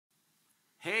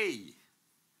Hej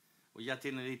och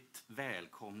hjärtligt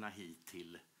välkomna hit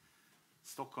till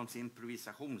Stockholms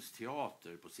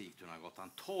improvisationsteater på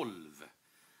Sigtunagatan 12,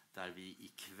 där vi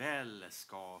ikväll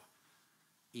ska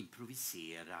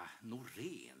improvisera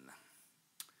Norén.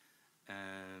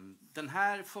 Den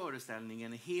här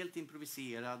föreställningen är helt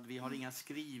improviserad. Vi har inga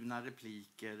skrivna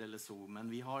repliker eller så, men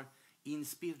vi har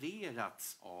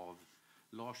inspirerats av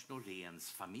Lars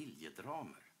Noréns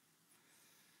familjedramer.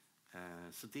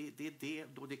 Så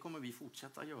det kommer vi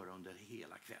fortsätta göra under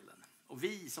hela kvällen. Och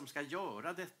vi som ska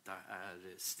göra detta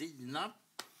är Stina,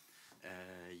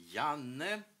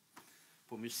 Janne,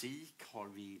 på musik har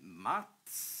vi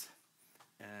Mats,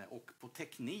 och på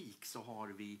teknik så har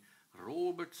vi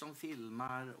Robert som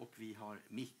filmar och vi har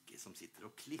Micke som sitter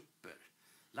och klipper,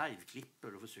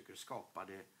 live-klipper och försöker skapa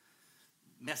det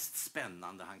mest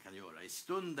spännande han kan göra i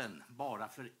stunden, bara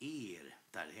för er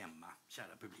där hemma,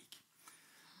 kära publik.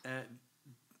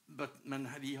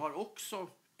 Men vi har också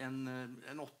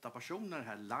en 8 personer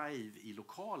här live i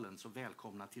lokalen, så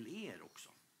välkomna till er också.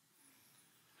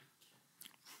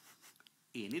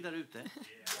 Är ni där ute?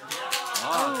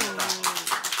 Ja,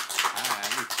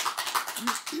 härligt.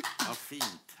 Ja,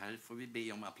 fint. Här får vi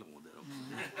be om applåder också.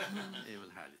 Det är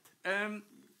väl härligt.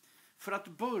 För att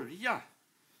börja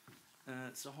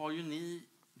så har ju ni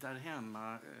där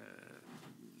hemma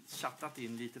chattat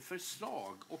in lite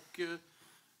förslag. Och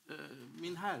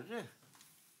min herre,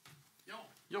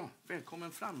 ja,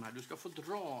 välkommen fram här. Du ska få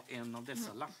dra en av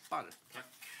dessa lappar.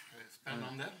 Tack.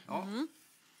 Spännande. Ja.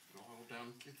 Bra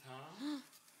ordentligt här.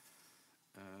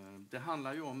 Det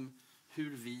handlar ju om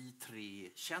hur vi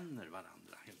tre känner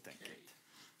varandra, helt enkelt.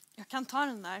 Jag kan ta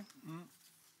den där.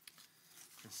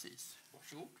 Precis.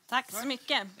 Varsågod. Tack så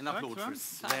mycket. En applåd för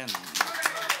Sven.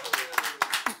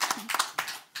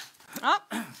 Ja.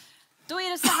 Då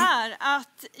är det så här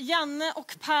att Janne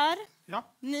och Per,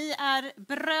 ni är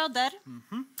bröder.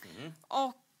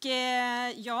 Och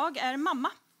jag är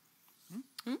mamma.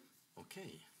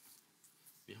 Okej.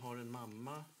 Vi har en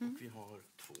mamma och vi har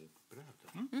 2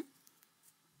 bröder.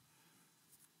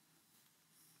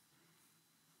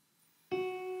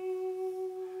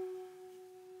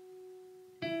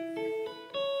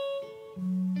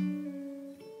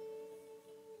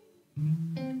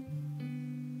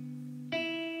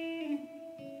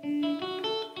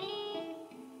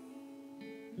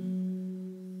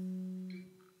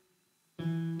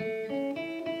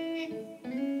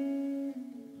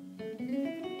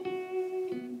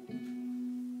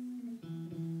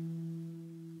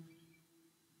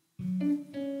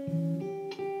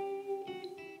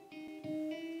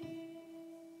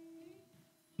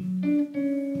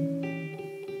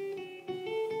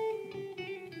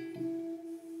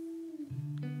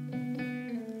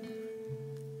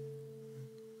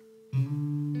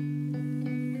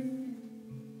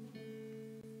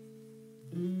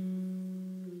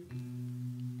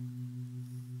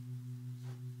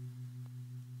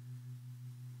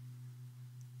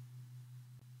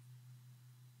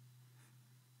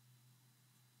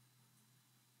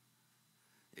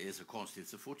 Det är så konstigt.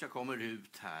 Så fort jag kommer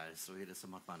ut här så är det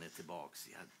som att man är tillbaks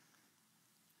igen.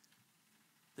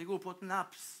 Det går på ett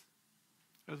naps.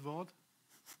 Ett vad?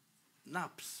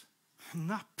 Naps.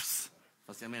 Naps?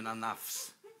 Fast jag menar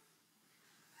nafs.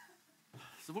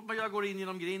 Så fort jag går in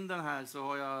genom grinden här så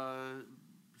har jag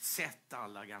sett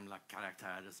alla gamla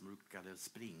karaktärer som brukade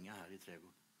springa här i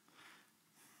trädgården.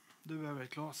 Du behöver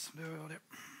ett glas. Behöver jag det.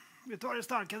 Vi tar det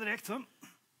starka direkt. Så.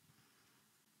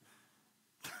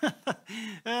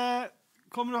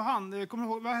 Kommer du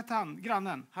ihåg, vad hette han,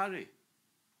 grannen? Harry.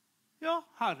 Ja,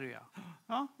 Harry, ja.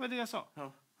 Ja, vad är det jag sa?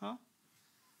 Ja.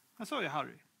 Jag sa ju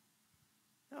Harry.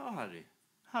 Ja, Harry.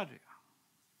 Harry, ja.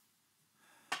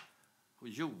 Och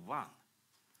Johan.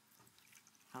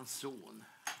 Hans son.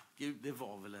 Gud, det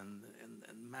var väl en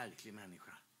märklig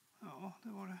människa. Ja, det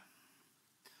var det.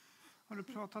 Har du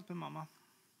pratat med mamma?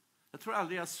 Jag tror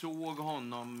aldrig jag såg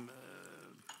honom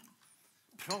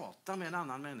prata med en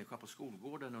annan människa på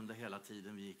skolgården under hela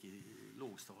tiden vi gick i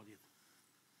lågstadiet.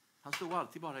 Han stod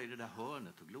alltid bara i det där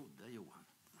hörnet och glodde, Johan.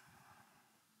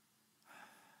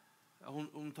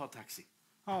 Hon tar taxi.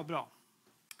 Ja, bra.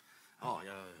 Ja,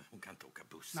 hon kan inte åka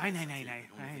buss.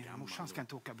 Nej. Morsan ska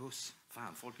inte åka buss.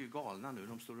 Fan, folk är ju galna nu.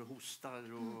 De står och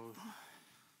hostar och...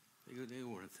 Det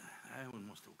går inte. Nej, hon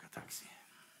måste åka taxi.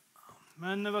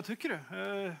 Men vad tycker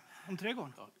du om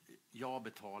trädgården? Ja, jag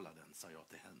betalar den, sa jag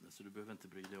till henne, så du behöver inte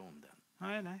bry dig om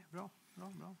den. Nej, bra.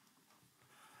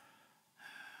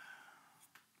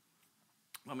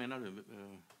 Vad menar du?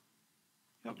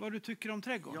 Ja, vad du tycker om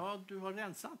trädgården? Ja, du har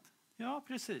rensat. Ja,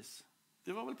 precis.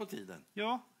 Det var väl på tiden?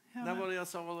 Ja. När var det jag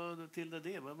sa till dig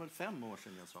det? Det var väl 5 år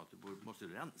sedan jag sa att du måste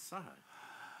rensa här.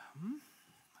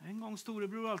 En gång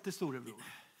storebror, alltid storebror.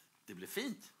 Det blir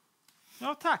fint.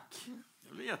 Ja, tack. Det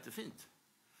blir jättefint.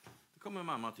 Det kommer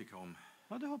mamma att tycka om.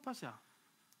 Ja, det hoppas jag.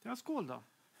 Ja, skål då.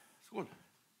 Skål.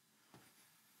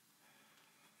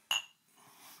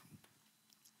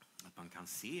 Att man kan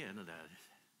se det där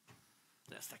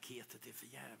staketet är för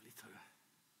jävligt. Hörru.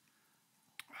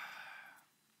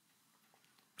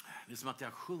 Det är som att jag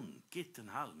har sjunkit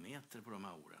 1/2 meter på de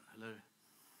här åren. Eller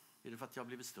är det för att jag har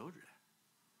blivit större?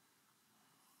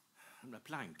 De där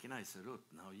plankorna är så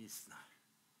ruttna och gissna.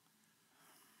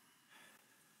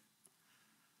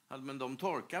 Ja, men de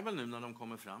torkar väl nu när de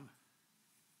kommer fram?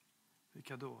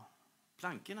 Vilka då?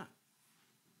 Plankorna.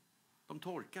 De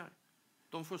torkar.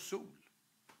 De får sol.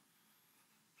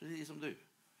 Precis som du.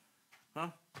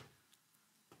 Va?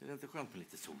 Är det inte skönt med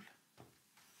lite sol?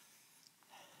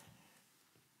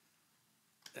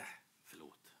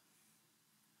 Förlåt.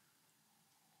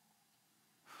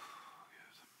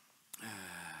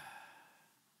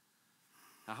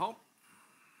 Jaha.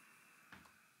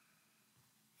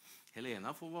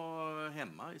 Helena får vara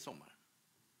hemma i sommar.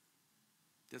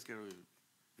 Det ska du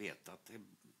veta att det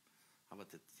har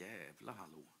varit ett jävla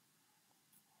hallå.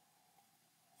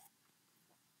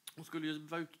 Hon skulle ju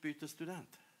vara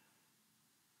utbytesstudent.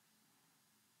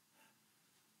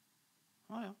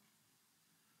 Ja.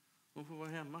 Hon får vara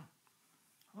hemma.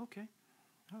 Okej.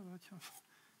 Ja,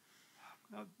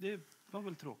 det var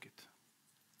väl tråkigt.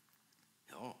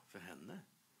 Ja, för henne.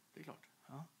 Det är klart.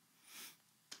 Ja.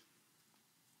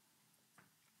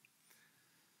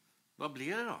 Vad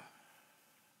blir det då?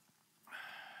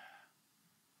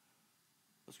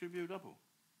 Vad ska du bjuda på?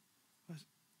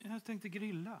 Jag tänkte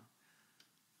grilla.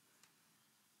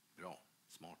 Bra,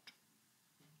 smart.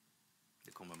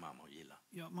 Det kommer mamma att gilla.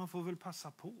 Ja, man får väl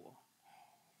passa på.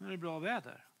 När det är bra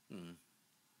väder. Mm.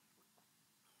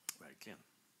 Verkligen.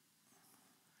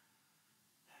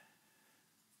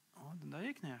 Ja, den där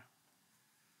gick ner.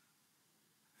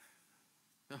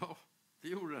 Ja, det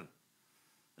gjorde den.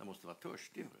 Jag måste vara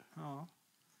törstig. Ja.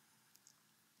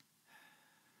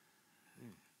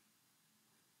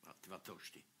 Att vara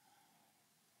törstig.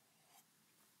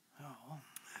 Ja.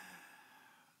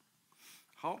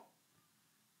 Ja.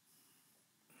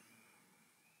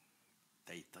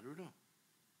 Dejtar du då?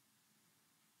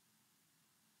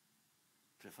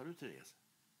 Träffar du Therese?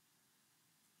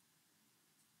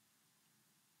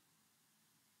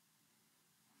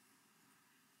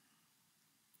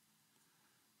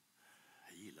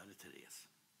 Jag gillade Therese.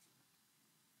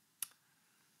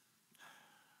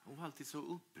 Hon var alltid så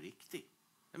uppriktig.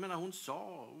 Jag menar, hon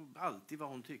sa alltid vad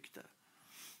hon tyckte.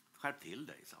 Skärp till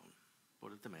dig, sa hon.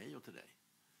 Både till mig och till dig.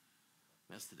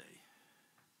 Mest till dig.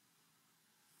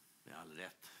 Med all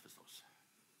rätt, förstås.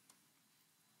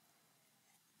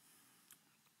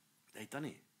 Dejtar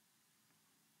ni?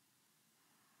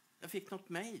 Jag fick något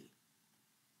mejl.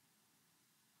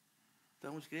 Där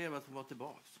hon skrev att hon var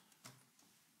tillbaks.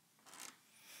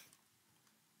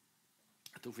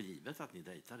 Jag tog för givet att ni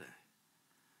dejtade.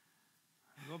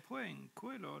 Jag var på NK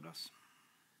i lördags.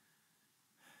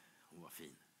 Hon var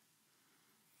fin.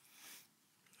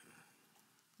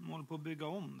 De håller på att bygga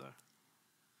om där.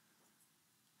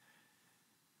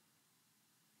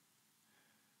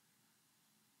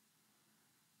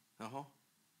 Jaha.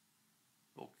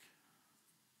 Och?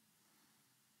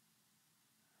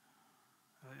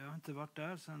 Jag har inte varit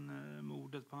där sedan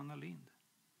mordet på Anna Lind.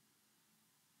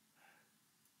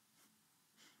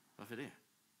 Varför det?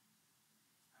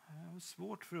 Jag har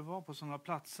svårt för att vara på sådana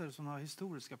platser, sådana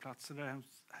historiska platser där det har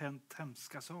hänt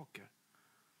hemska saker.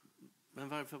 Men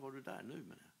varför var du där nu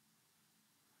med det?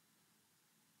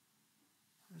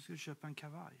 Jag skulle köpa en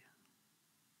kavaj.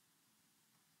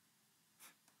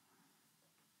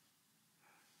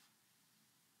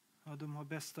 Ja, de har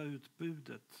bästa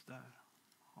utbudet där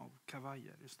av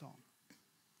kavajer i stan.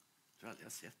 Jag tror aldrig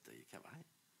jag sett dig i kavaj.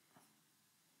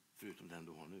 Förutom den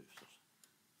du har nu, förstås.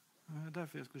 Det är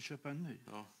därför jag skulle köpa en ny.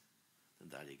 Ja, den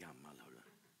där är gammal, hörru.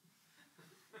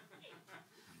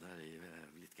 Den där är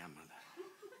väldigt gammal.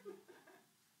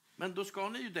 Men då ska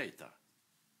ni ju dejta.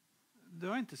 Det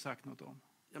har jag inte sagt något om.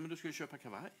 Ja, men du ska ju köpa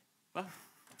kavaj. Va?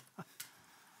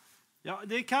 Ja,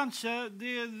 det är kanske, det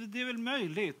är väl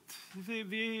möjligt. Det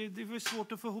är väl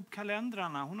svårt att få ihop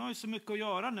kalendrarna. Hon har ju så mycket att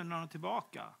göra nu när hon är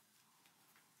tillbaka.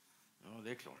 Ja,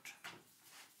 det är klart.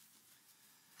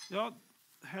 Ja,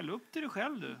 häll upp till dig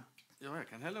själv du. Ja, jag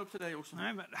kan hälla upp till dig också.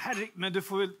 Nej, men du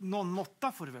får väl, någon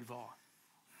måtta får det väl vara.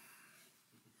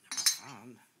 Ja,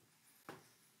 fan.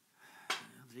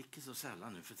 Jag dricker så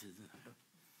sällan nu för tiden.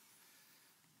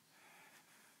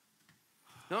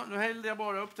 Ja, nu hällde jag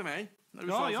bara upp till mig. När du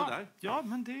sa sådär. Ja,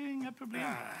 men det är inga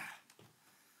problem.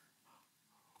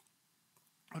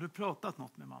 Har du pratat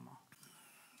något med mamma?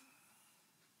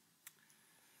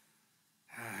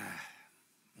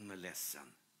 Hon är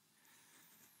ledsen.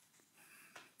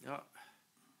 Ja.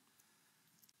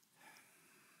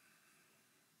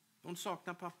 Hon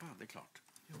saknar pappa, det är klart.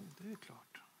 Jo, det är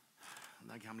klart. Den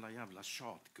där gamla jävla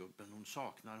tjatgubben, hon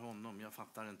saknar honom. Jag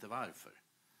fattar inte varför.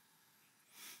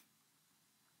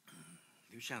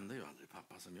 Du kände ju aldrig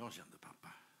pappa som jag kände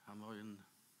pappa. Han var ju en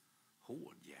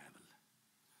hård jävel.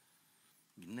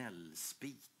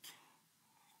 Gnällspik.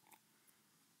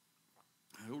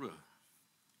 Jo du.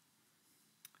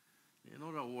 Det är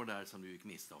några år där som du gick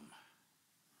miste om.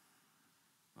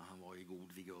 När han var i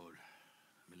god vigör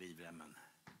med livremmen.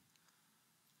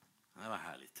 Det var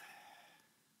härligt.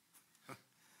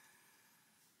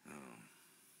 Ja.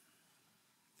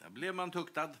 Där blev man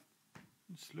tuktad.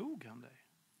 Slog han dig?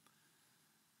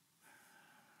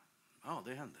 Ja,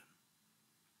 det hände.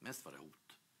 Mest var det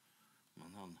hot.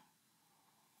 Men han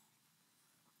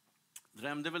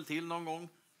drämde väl till någon gång.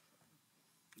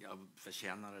 Jag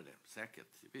förtjänade det,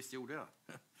 säkert. Visst gjorde jag.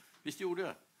 Visst gjorde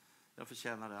jag. Jag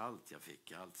förtjänade allt jag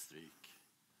fick, allt stryk.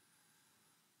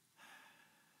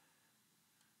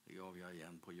 Det gav jag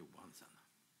igen på Johan sen.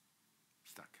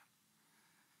 Stackarn.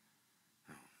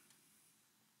 Ja.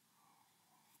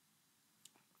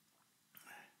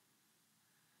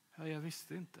 Ja, jag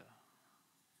visste inte.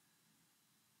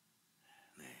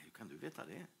 Nej, hur kan du veta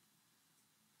det?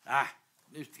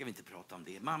 Nu ska vi inte prata om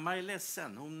det. Mamma är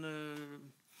ledsen.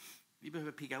 Vi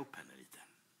behöver pigga upp henne lite.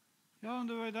 Ja,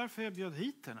 det var ju därför jag bjöd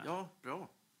hit henne. Ja, bra.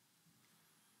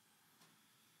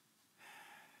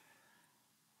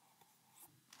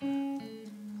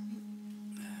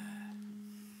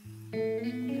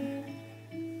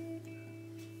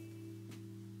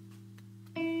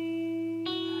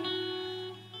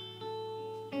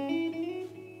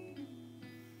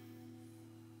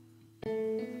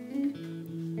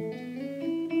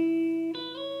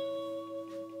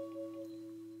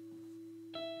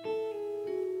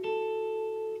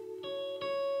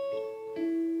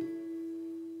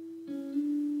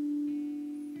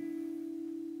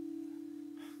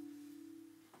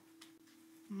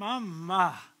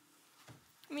 Mamma!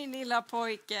 Min lilla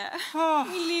pojke. Ah.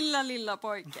 Min lilla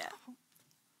pojke.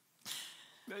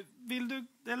 Vill du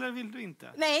eller vill du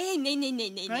inte? Nej.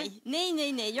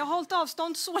 Jag har hållit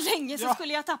avstånd så länge så Ja.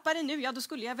 skulle jag tappa det nu, då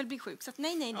skulle jag väl bli sjuk. Så att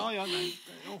nej. Nej.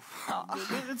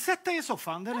 Sätt dig i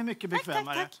soffan, den är mycket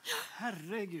bekvämare. Tack.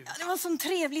 Herregud. Ja, det var en sån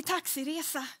trevlig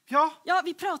taxiresa. Ja, Ja,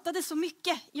 vi pratade så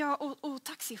mycket, jag och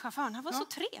taxichauffören. Han var så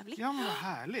trevlig. ja men vad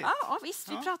härligt. Ja, visst.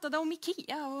 Vi Ja. pratade om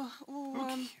Ikea och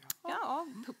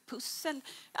pussel.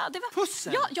 Ja, det var,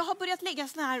 Pussel? Ja, jag har börjat lägga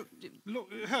såna här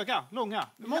Höga, långa.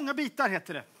 Många bitar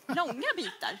heter det. långa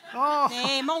bitar. Ja.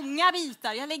 Nej, många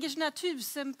bitar. Jag lägger såna här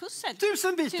 1000 pussel.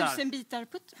 1000 bitar? 1000 bitar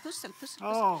pussel.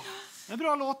 Ja, en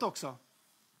bra låt också.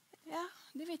 Ja,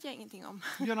 det vet jag ingenting om.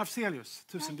 Björn Afzelius,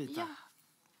 1000 bitar.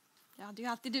 Ja, det är ju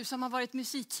alltid du som har varit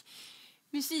musik.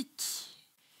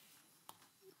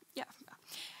 Ja.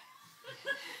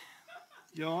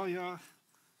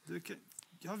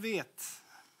 Jag vet.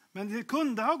 Men det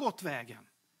kunde ha gått vägen.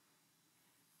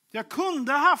 Jag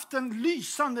kunde ha haft en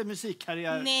lysande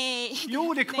musikkarriär. Nej.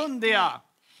 Jo, det kunde jag.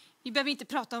 Vi behöver inte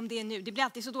prata om det nu. Det blir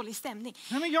alltid så dålig stämning.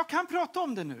 Nej, men jag kan prata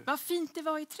om det nu. Vad fint det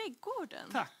var i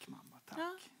trädgården. Tack, mamma. Tack.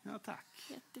 Ja. Ja, tack.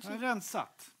 Jättefint. Jag har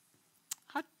rensat.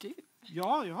 Har du?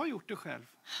 Ja, jag har gjort det själv.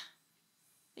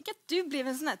 Tänk att du blev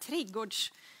en sån här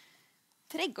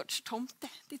trädgårdstomte.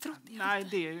 Det trodde jag. Nej,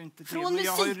 det är ju inte det. Från Men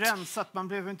jag har ju musik. rensat. Man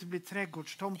behöver inte bli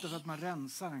trädgårdstomte för att man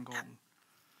rensar en gång.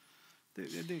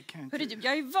 Det kan jag inte. Hörru du,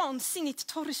 jag är vansinnigt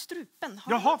torr i strupen.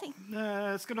 Har Jaha, du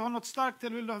någonting? ska du ha något starkt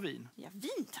eller vill du ha vin? Ja,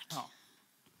 vin tack. Ja.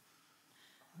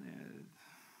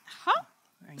 Jaha.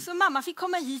 Så mamma fick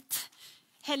komma hit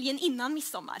helgen innan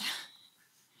midsommar.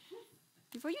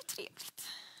 Det var ju trevligt.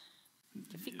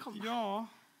 Jag fick komma. Ja,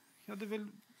 det är väl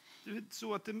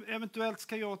så att eventuellt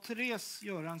ska jag och Therese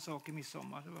göra en sak i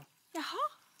midsommar. Det var...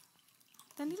 Jaha.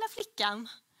 Den lilla flickan.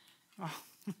 Ja.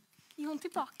 Är hon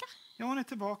tillbaka? Ja, hon är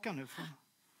tillbaka nu.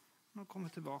 Hon kommer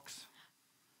tillbaks.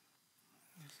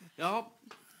 Ja,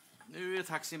 nu är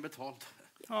taxin betald.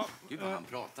 Ja, Gud vad han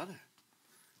pratade.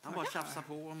 Han bara tjafsade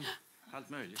på om allt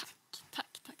möjligt.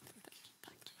 Tack.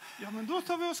 ja, men då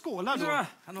tar vi och skålar då. Ja,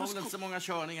 han har väl inte så många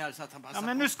körningar så att han bara... Ja,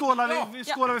 men nu skålar vi. Vi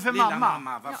skålar vi för Lilla mamma.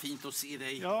 mamma, vad fint att se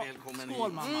dig. Ja, Välkommen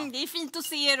skål, hit. mamma. Det är fint att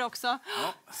se er också.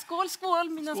 Ja. Skål,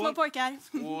 mina Skål. små pojkar.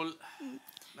 Skål.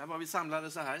 När var vi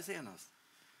samlade så här senast?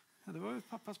 Ja, det var ju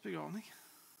pappas begravning.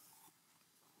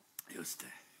 Just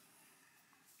det.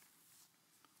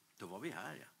 Då var vi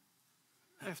här,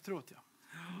 ja. Efteråt, ja.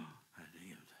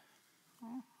 Herregud.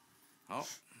 Ja.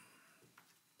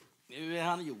 Nu är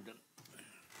han i jorden.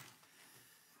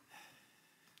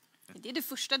 Det är det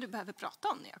första du behöver prata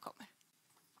om när jag kommer.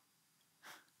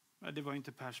 Ja, det var ju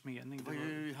inte Pers mening. Det var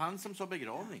ju han som sa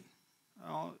begravning.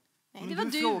 Ja, Nej, men det var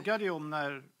du du. frågade ju om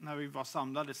när vi var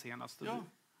samlade senast. Ja.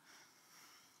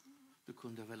 Du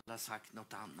kunde väl ha sagt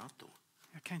något annat då?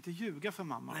 Jag kan inte ljuga för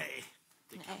mamma. Nej,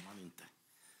 det kan man inte.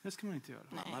 Det ska man inte göra.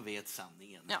 Mamma vet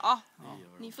sanningen. Ja,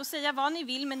 ni får säga vad ni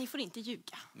vill, men ni får inte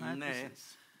ljuga. Nej.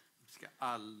 Jag ska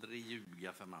aldrig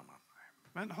ljuga för mamma.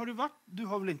 Men du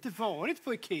har väl inte varit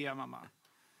på Ikea, mamma?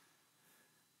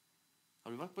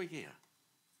 Har du varit på Ikea?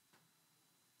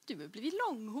 Du har blivit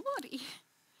långhårig.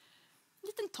 En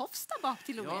liten tofs där bak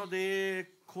till och med. Ja, det är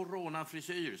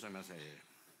coronafrisyr som jag säger.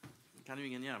 Det kan ju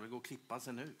ingen jävel gå och klippa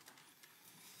sig nu.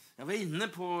 Jag var inne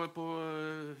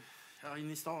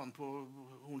inne i stan på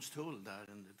Hornstull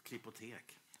där, ett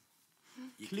klippotek.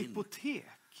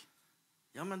 Klippotek?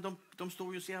 Ja, men de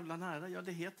står ju så jävla nära. Ja,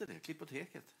 det heter det,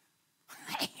 klippoteket.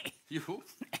 Jo,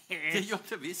 det gör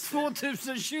det visst.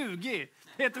 2020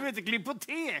 heter det inte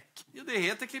klippotek? Ja, det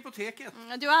heter klippoteket.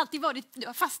 Du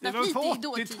har fastnat lite i Det var på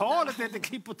dåtiden. 80-talet heter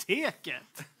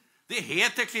klippoteket. Det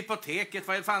heter klippoteket.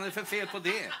 Vad fan är det för fel på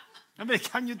det? Ja, men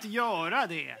det kan ju inte göra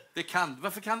det.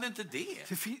 Varför kan det inte det?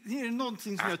 Det är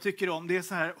någonting som jag tycker om. Det är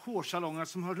så här hårsalonger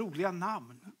som har roliga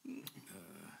namn.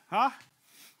 Ha?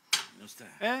 Just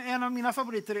det. En av mina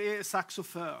favoriter är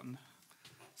saxofön.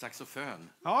 Saxofön.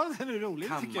 Ja, det är roligt.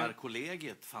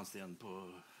 Kammarkollegiet fanns det en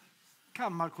på...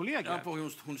 Kammarkollega? Ja, på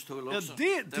Hornstull också.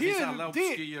 Ja, Där finns alla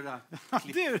obskyra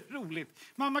klipp. det är roligt.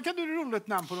 Mamma, kan du rolla ett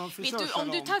namn på någon frisörsalong? Vet du,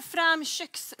 om du tar fram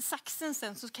kökssaxen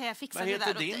sen så kan jag fixa Vad det där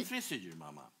heter åt din dig. frisyr,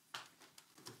 mamma?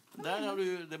 Där har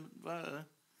du...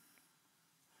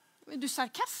 Är du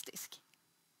sarkastisk?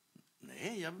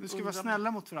 Nej, Vi ska vara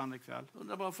snälla mot varandra ikväll.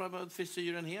 Undrar bara vad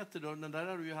frisyren heter då. Den där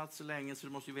har du ju haft så länge så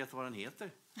du måste ju veta vad den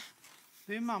heter.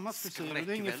 Det är mammas frisyr. Det är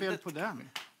inget fel på den.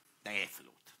 Nej,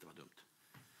 förlåt. Det var dumt.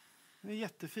 Det är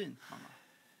jättefint, mamma.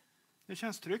 Det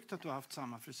känns tryggt att du har haft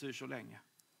samma frisyr så länge.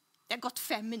 Det har gått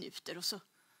 5 minuter och så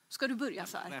ska du börja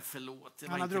så här. Nej, förlåt. Det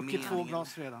var Han har inte druckit 2 meningen.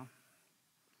 glas redan.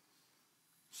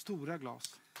 Stora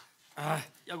glas.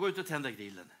 Jag går ut och tänder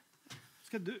grillen.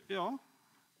 Ska du? Ja.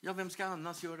 Ja, vem ska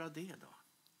annars göra det då?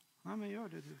 Ja, men gör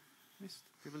det du. Visst.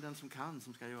 Det är väl den som kan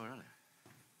som ska göra det.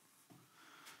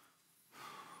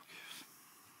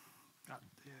 Ja,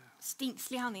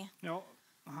 Stingslig han är. ja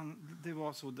det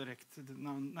var så direkt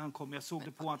när han kom. Jag såg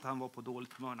det på att han var på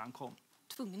dåligt humör när han kom.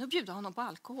 Tvungen att bjuda honom på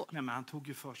alkohol. Nej, men han tog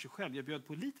ju för sig själv. Jag bjöd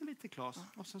på lite glas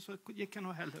och sen så gick han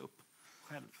och hällde upp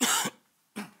själv.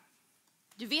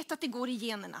 Du vet att det går i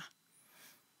generna.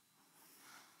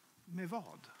 Med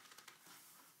vad?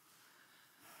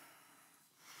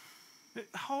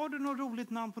 Har du något roligt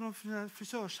namn på någon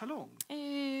frisörsalong?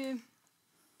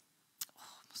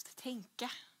 Måste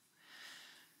tänka.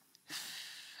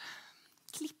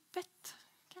 Klippet,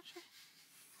 kanske.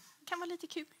 Kan vara lite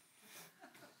kul.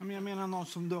 Men jag menar någon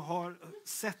som du har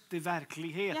sett i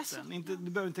verkligheten. Jaså,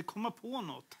 Du behöver inte komma på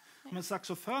något. Men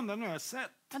saxofön, den har jag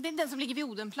sett. Ja, det är den som ligger vid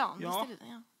Odenplan. Ja. Visst är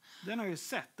det? Ja. Den har jag ju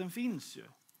sett. Den finns ju.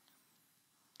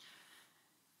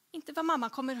 Inte vad mamma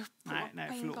kommer upp på Nej, på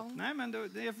en förlåt. gång. Nej, men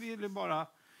det ville bara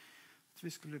att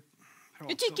vi skulle prata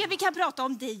Nu tycker jag om. vi kan prata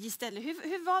om dig istället.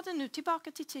 Hur var det nu?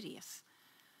 Tillbaka till Therese.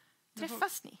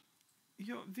 Träffas ni?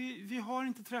 Ja, vi har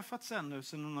inte träffats ännu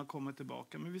sen hon har kommit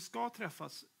tillbaka. Men vi ska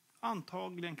träffas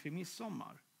antagligen kring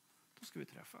midsommar. Då ska vi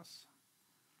träffas.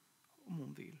 Om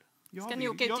hon vill. Ska ni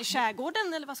åka ut i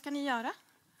skärgården eller vad ska ni göra?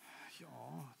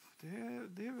 Ja, det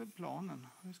är väl planen.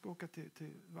 Vi ska åka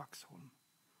till Vaxholm.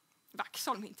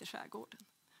 Vaxholm, inte skärgården.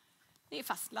 Det är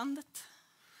fastlandet.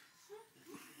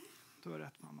 Du har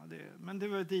rätt, mamma. Men det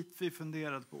var dit vi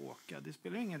funderade på att åka. Det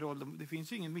spelar ingen roll. Det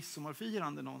finns ju ingen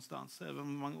midsommarfirande någonstans. Även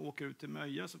om man åker ut till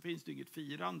Möja så finns det inget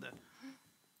firande.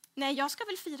 Nej, jag ska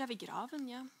väl fira vid graven,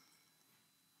 ja.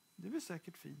 Det är väl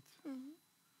säkert fint.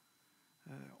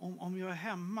 Om jag är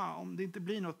hemma, om det inte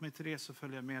blir något med Therese så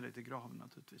följer jag med dig till graven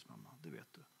naturligtvis, mamma. Det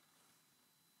vet du.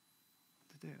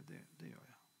 Det gör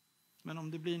jag. Men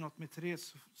om det blir något med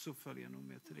Therese så följer jag nog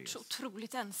med Therese. Så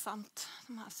otroligt ensamt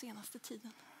den här senaste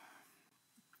tiden.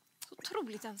 Så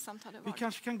otroligt ensamt har det Vi varit.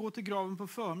 kanske kan gå till graven på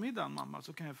förmiddagen, mamma,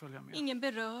 så kan jag följa med. Ingen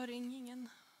beröring,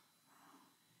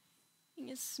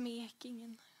 ingen smek,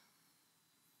 ingenting.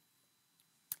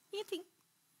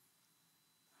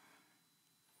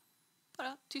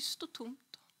 Bara tyst och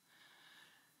tomt.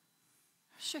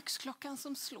 Köksklockan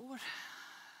som slår.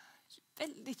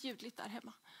 Väldigt ljudligt där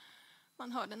hemma.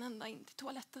 Man hör den ända in till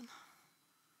toaletten.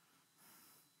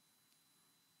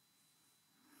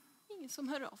 Ingen som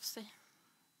hör av sig.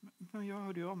 Men jag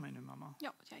hörde av mig nu, mamma.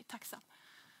 Ja, jag är tacksam.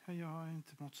 Jag har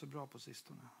inte mått så bra på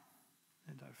sistone.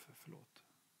 Det är därför, förlåt.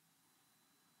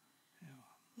 Ja.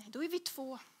 Nej, då är vi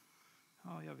 2.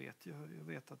 Ja, jag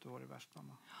vet att du har det värst,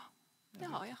 mamma. Det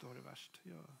har jag. Att du har det värst.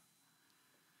 Hur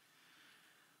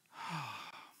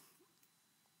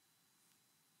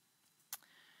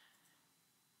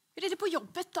är det på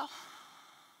jobbet då?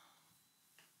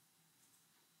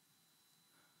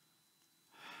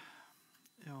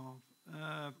 Ja,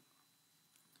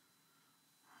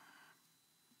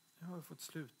 jag har fått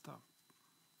sluta.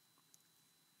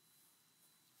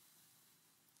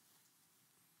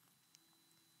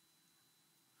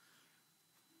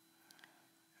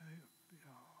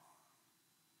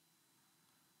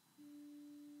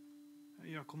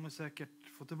 Jag kommer säkert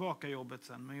få tillbaka jobbet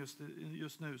sen, men just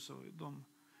nu så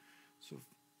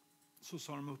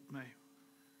sa de upp mig.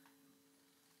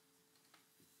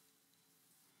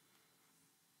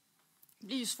 Det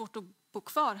blir ju svårt att bo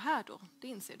kvar här då, det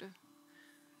inser du.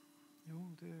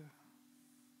 Jo, det...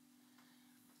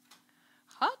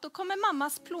 Ja, då kommer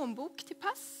mammas plånbok till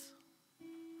pass.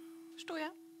 Förstår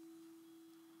jag.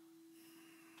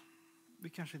 Vi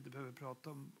kanske inte behöver prata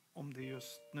om det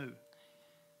just nu.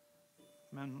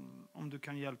 Men om du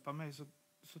kan hjälpa mig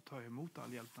så tar jag emot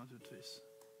all hjälp naturligtvis.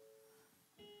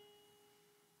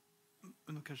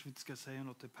 Men då kanske vi inte ska säga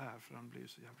något till Per, för han blir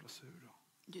så jävla sur då.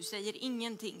 Du säger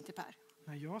ingenting till Per.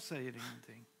 Nej, jag säger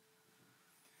ingenting.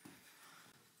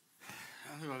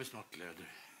 Ja, nu har vi snart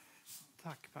glöder.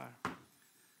 Tack, Per.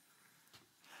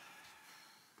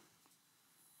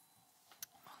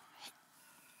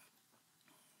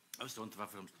 Jag förstår inte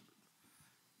varför de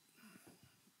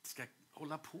ska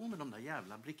hålla på med de där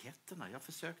jävla briketterna. Jag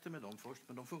försökte med dem först,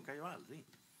 men de funkar ju aldrig.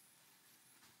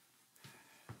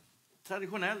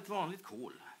 Traditionellt vanligt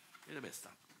kol är det bästa.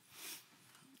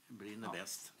 Det brinner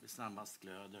bäst. Det snabbast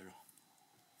glöder.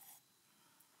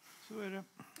 Så är det.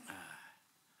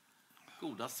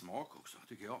 Goda smak också,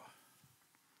 tycker jag.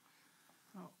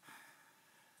 Ja.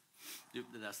 Du,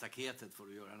 det där staketet får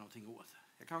du göra någonting åt.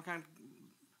 Jag kan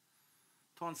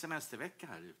ta en semestervecka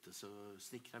här ute, så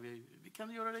snickrar vi. Vi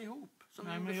kan göra det ihop.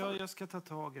 Nej, men jag ska ta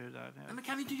tag i det där. Nej, men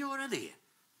kan vi inte göra det?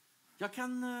 Jag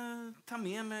kan ta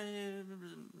med mig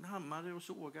hammare och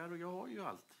sågar, och jag har ju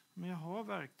allt. Men jag har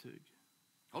verktyg.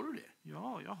 Har du det?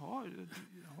 Ja, jag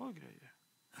har grejer.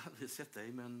 Jag har aldrig sett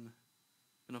dig med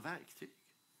något verktyg.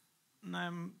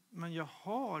 Nej, men jag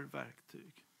har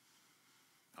verktyg.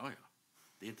 Ja.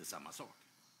 Det är inte samma sak.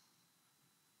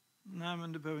 Nej,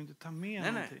 men du behöver inte ta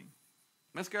med någonting. Nej.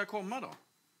 Men ska jag komma då?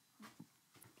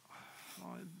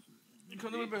 Ja, Du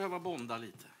kunde väl behöva bonda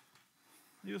lite.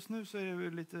 Just nu så är det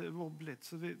väl lite wobbligt,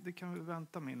 så det kan vi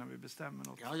vänta med när vi bestämmer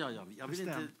något. Ja. Jag vill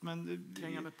inte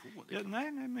tränga mig på det.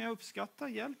 Nej, men jag uppskattar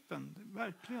hjälpen.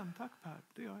 Verkligen, tack Per.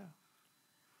 Det gör jag.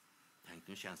 Tänk,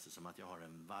 nu känns det som att jag har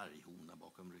en varghona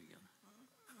bakom ryggen.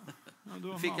 Ja,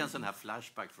 jag fick en sån här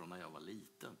flashback från när jag var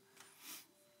liten.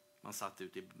 Man satt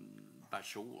ute i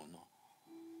Bersån och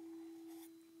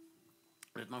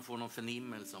man får någon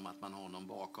förnimmelse om att man har någon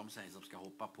bakom sig som ska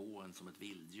hoppa på en som ett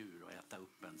vilddjur och äta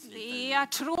upp en. Det är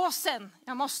artrosen.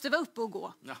 Jag måste vara uppe och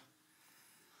gå.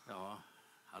 Ja,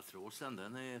 artrosen,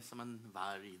 den är som en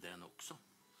varg den också.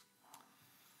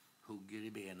 Hugger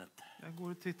i benet. Jag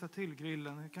går och tittar till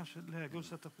grillen. Det är kanske läge att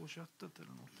sätta på köttet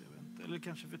eller något. Jag vet inte. Eller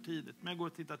kanske för tidigt. Men jag går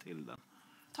och tittar till den.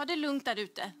 Ta det lugnt där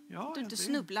ute. Ja, du inte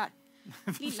snubblar.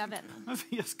 Lilla vännen.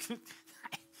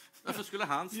 Varför skulle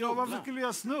han snubbla? Ja, varför skulle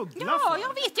jag snubbla? Ja,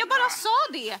 jag vet. Jag bara sa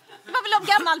det. Det var väl av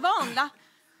gammal vana.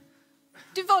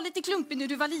 Du var lite klumpig när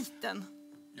du var liten.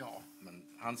 Ja,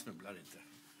 men han snubblar inte.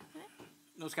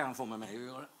 Nu ska han få med mig att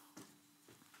göra.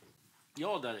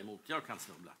 Jag däremot, jag kan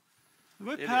snubbla. Det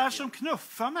var Per som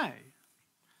knuffade mig.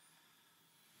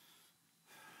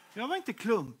 Jag var inte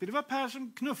klumpig. Det var Per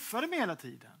som knuffade mig hela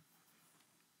tiden.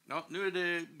 Ja, nu är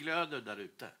det glöder där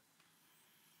ute.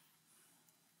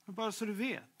 Bara så du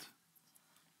vet.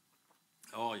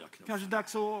 Ja, jag knuffar. Kanske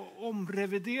dags att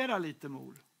omrevidera lite,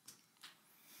 mor.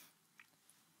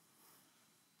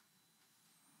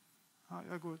 Ja,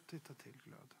 jag går och tittar till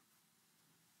glöd.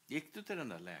 Gick du till den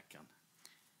där läkaren?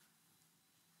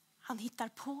 Han hittar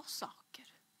på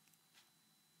saker.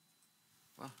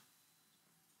 Va?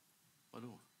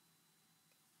 Vadå?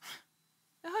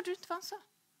 Jag hörde inte vad han sa. Det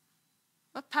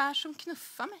var Per som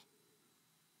knuffade mig.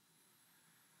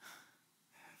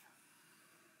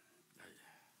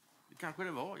 Kanske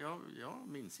det var. Jag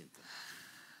minns inte.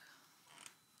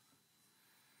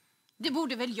 Det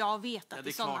borde väl jag veta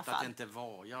i sådana fall. Det är klart att det inte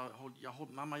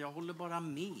var. Mamma, jag håller bara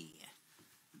med.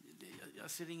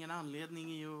 Jag ser ingen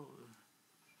anledning i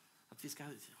att vi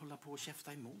ska hålla på och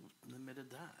käfta emot med det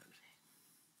där.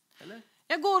 Eller?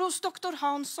 Jag går hos doktor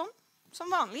Hansson, som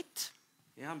vanligt.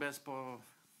 Är han bäst på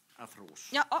artros?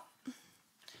 Ja,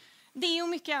 Det och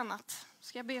mycket annat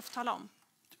ska jag be att få tala om.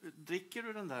 Dricker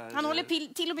du den där... Han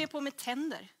håller till och med på med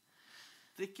tänder.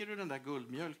 Dricker du den där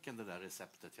guldmjölken, det där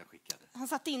receptet jag skickade? Han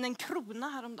satte in en krona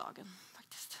häromdagen,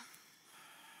 faktiskt.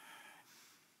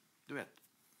 Du vet,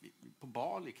 på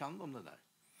Bali kan de det där.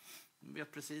 De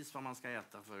vet precis vad man ska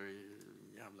äta för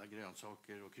jävla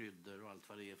grönsaker och kryddor och allt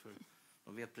vad det är för.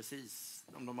 De vet precis,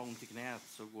 om de har ont i knät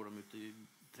så går de ut i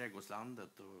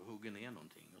trädgårdslandet och hugger ner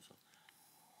någonting. Och så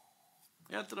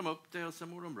äter de upp det och så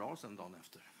mår de bra sen dagen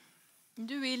efter.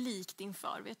 Du är lik din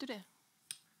far, vet du det?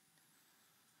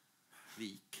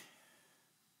 Lik.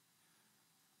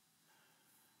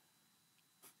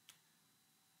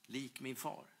 Lik min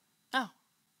far? Ja.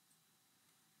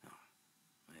 Ja,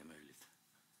 det är möjligt.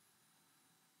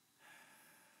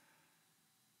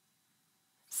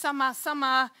 Samma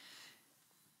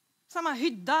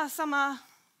hydda, samma...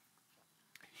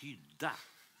 Hydda?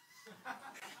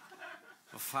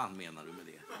 Vad fan menar du med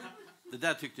det? Det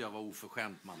där tyckte jag var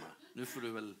oförskämt, mamma. Nu får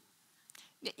du väl...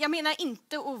 Jag menar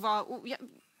inte att vara...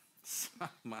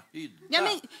 Samma hydda? Ja,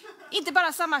 men inte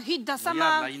bara samma hydda, samma...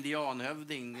 En jävla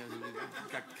indianhövding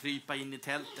ska krypa in i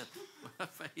tältet.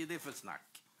 Vad är det för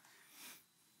snack?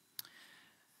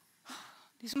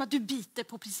 Det är som att du biter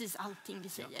på precis allting vi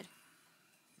säger. Ja.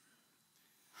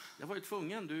 Jag var ju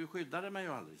tvungen. Du skyddade mig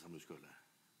ju aldrig som du skulle.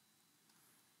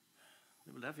 Det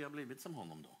är väl därför jag har blivit som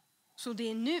honom då. Så det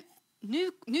är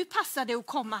nu passar det att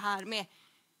komma här med...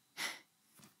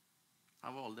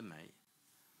 Han valde mig.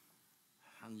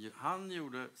 Han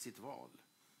gjorde sitt val.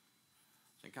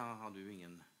 Sen har du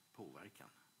ingen påverkan.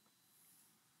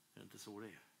 Är det inte så det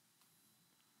är?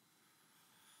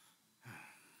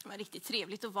 Det var riktigt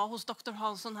trevligt att vara hos doktor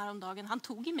Hansson häromdagen. Han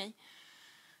tog i mig.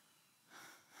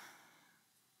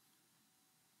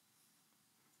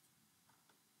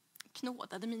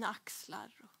 Knådade mina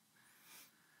axlar.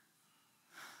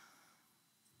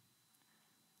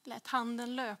 Lät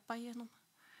handen löpa genom...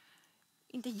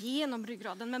 Inte genom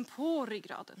ryggraden, men på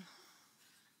ryggraden.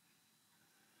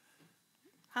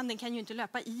 Handen kan ju inte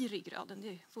löpa i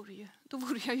ryggraden. Då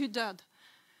vore jag ju död.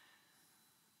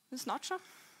 Men snart så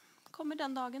kommer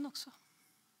den dagen också.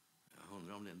 Jag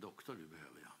undrar om det är en doktor du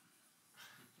behöver, ja.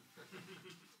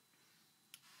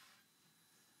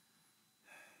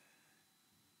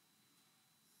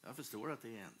 Jag förstår att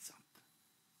det är ensamt.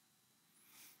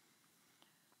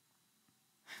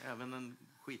 Även en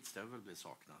skitstövel blir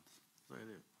saknad. Så är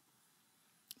det.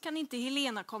 Kan inte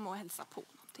Helena komma och hälsa på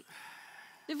någonting?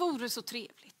 Det vore så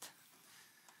trevligt.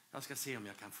 Jag ska se om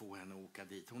jag kan få henne att åka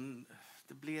dit.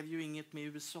 Det blev ju inget med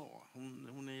USA.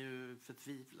 Hon är ju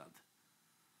förtvivlad.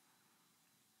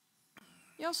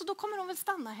 Ja, så då kommer hon väl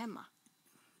stanna hemma?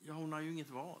 Ja, hon har ju inget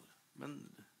val.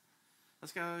 Men jag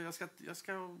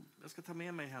ska ta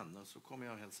med mig henne och så kommer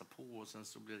jag hälsa på och sen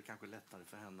så blir det kanske lättare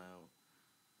för henne.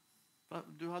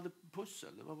 Du hade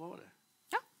pussel, vad var det?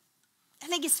 Ja, jag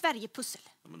lägger Sverige-pussel.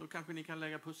 Ja, men då kanske ni kan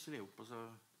lägga pussel ihop och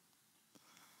så...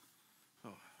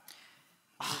 Ja.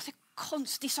 Det är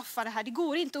konstig soffa det här. Det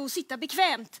går inte att sitta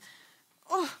bekvämt.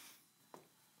 Okay.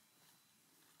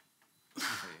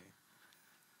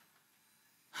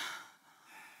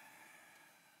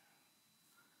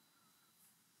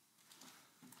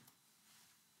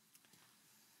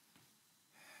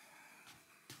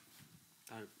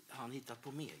 Har han hittat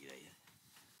på mer grejer?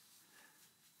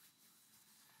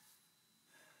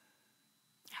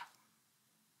 Ja.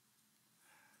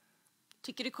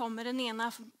 Tycker det kommer den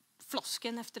ena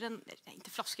flosken efter den... Nej, inte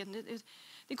flosken.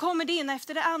 Det kommer det ena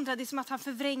efter det andra. Det är som att han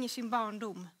förvränger sin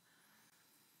barndom.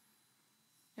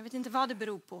 Jag vet inte vad det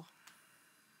beror på.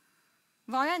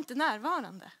 Var jag inte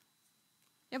närvarande?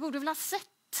 Jag borde väl ha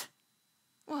sett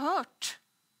och hört.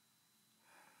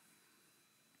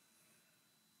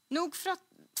 Nog för att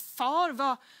far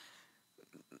var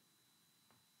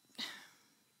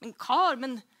en karl,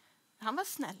 men han var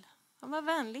snäll. Han var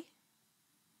vänlig.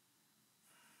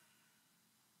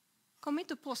 Kom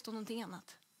inte att påstå någonting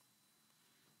annat.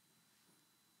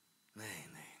 Nej.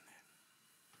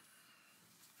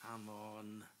 Han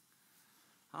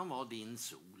var din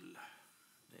sol.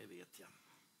 Det vet jag.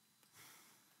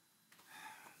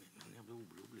 Men jag blir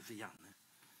orolig för Janne.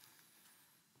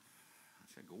 Han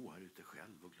ska gå här ute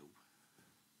själv och glo.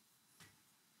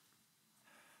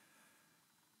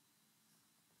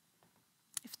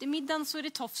 Efter middagen så är det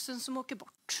tofsen som åker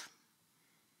bort.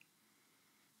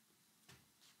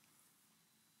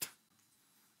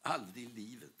 Aldrig i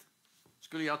livet.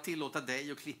 Skulle jag tillåta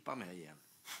dig att klippa mig igen?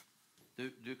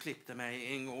 Du klippte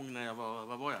mig en gång när jag var...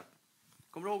 Vad var jag?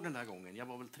 Kommer du ihåg den där gången? Jag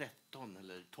var väl 13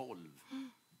 eller 12.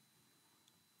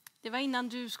 Det var innan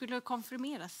du skulle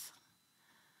konfirmeras.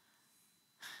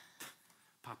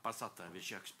 Pappa satt där vid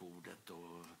köksbordet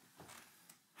och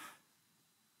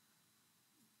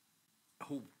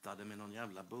hotade med någon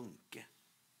jävla bunke.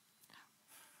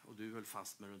 Och du höll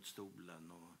fast mig runt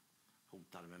stolen och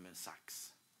hotade mig med en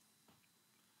sax.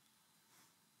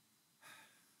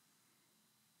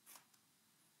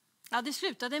 Ja, det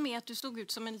slutade med att du såg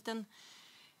ut som en liten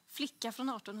flicka från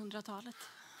 1800-talet.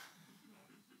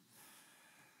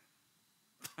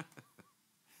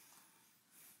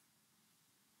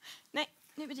 Nej,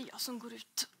 nu är det jag som går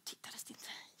ut och tittar inte.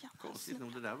 Konstigt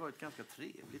nog, det där var ett ganska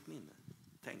trevligt minne.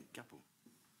 Tänka på.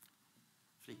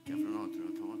 Flicka från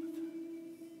 1800-talet.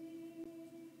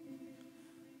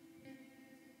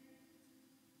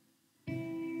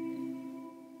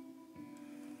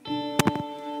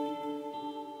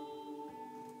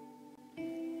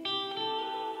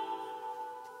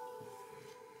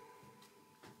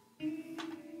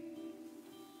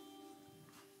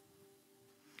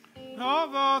 Ja,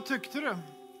 vad tyckte du?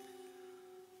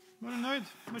 Var du nöjd?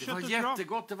 Det var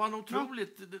jättegott, det var nog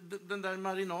otroligt. Ja. Den där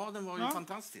marinaden var ju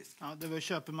fantastisk. Ja, det var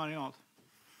köpemarinad.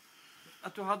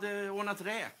 Att du hade ordnat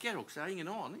räkor också, jag har ingen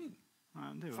aning.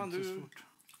 Nej, det var inte svårt.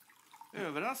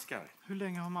 Överraskar. Hur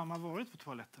länge har mamma varit på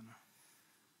toaletten nu?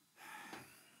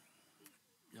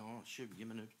 Ja, 20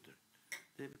 minuter.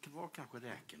 Det var kanske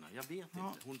räkorna, jag vet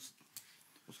inte.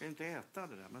 Hon ska inte äta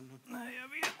det där, men... Nej, jag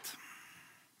vet.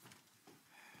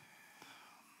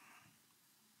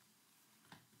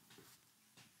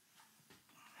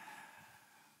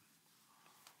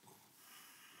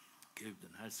 Gud,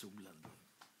 den här solen.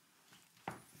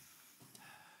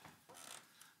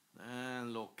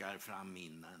 Den lockar fram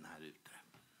minnen här ute.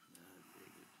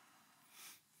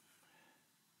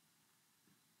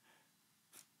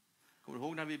 Kommer du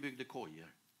ihåg när vi byggde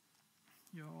kojor?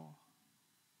 Ja.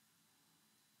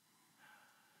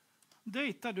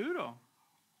 Dejtar du då?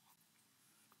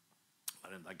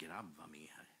 Varenda grabb var med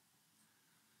här.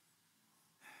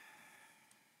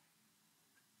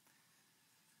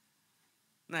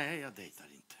 Nej, jag dejtar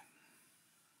inte.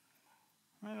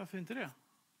 Nej, varför inte det?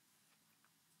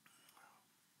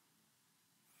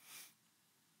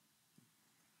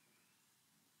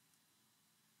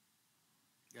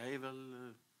 Jag är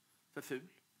väl för ful.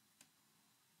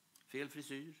 Fel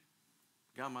frisyr.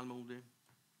 Gammalmodig.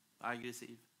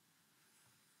 Aggressiv.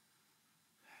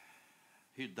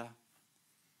 Hydda.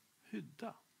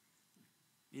 Hydda?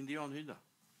 Indianhydda.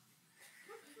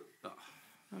 Ja.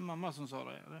 Men mamma som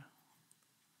sa det, eller?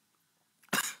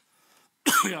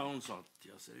 Ja, hon sa att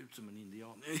jag ser ut som en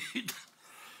indian.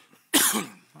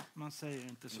 Man säger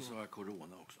inte så. Så sa jag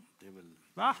corona också. Det är väl...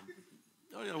 Va?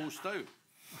 Ja, jag hostar ju.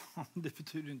 Det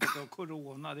betyder inte att jag har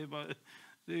corona. Det är bara...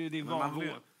 Det är din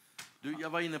vanliga. Du, jag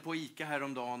var inne på Ica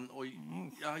häromdagen och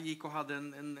jag gick och hade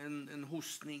en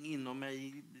hostning inom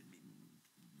mig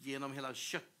genom hela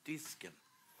köttdisken.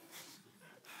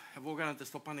 Jag vågade inte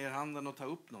stoppa ner handen och ta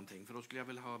upp någonting, för då skulle jag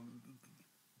väl ha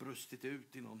brustit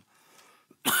ut i någon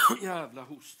jävla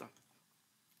hosta.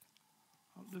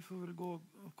 Ja, du får väl gå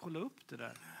och kolla upp det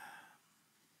där.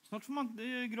 Snart får man, det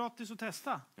är gratis att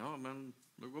testa. Ja, men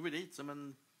då går vi dit som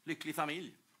en lycklig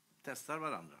familj. Testar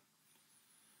varandra.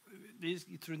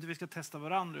 Vi tror inte vi ska testa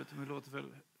varandra, utan vi låter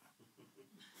väl...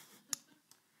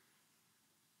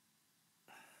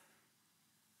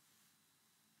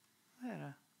 Vad är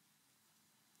det?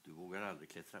 Du vågar aldrig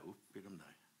klättra upp i de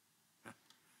där.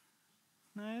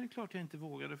 Nej, det är klart jag inte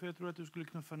vågade, för jag tror att du skulle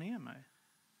knuffa ner mig.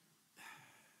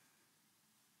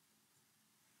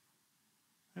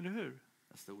 Eller hur?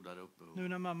 Jag stod där uppe och... Nu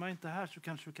när mamma inte är här så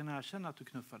kanske du kan erkänna att du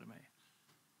knuffade mig.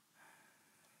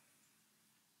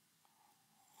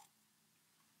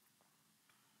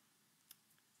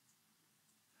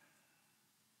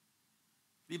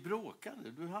 Vi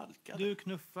bråkade, du halkade. Du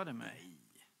knuffade mig.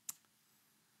 Nej.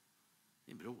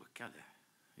 Vi bråkade.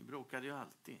 Vi bråkade ju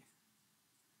alltid.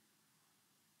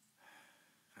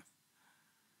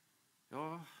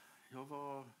 Ja, jag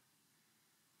var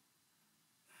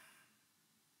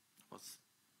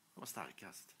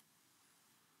starkast.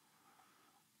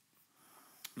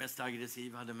 Mest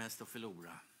aggressiv, hade mest att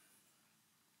förlora.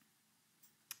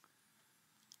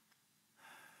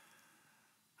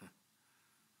 Det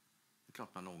är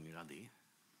klart man ångrar det.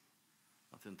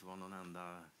 Att det inte var någon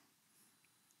enda...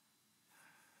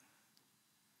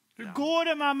 Hur går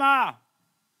det, mamma?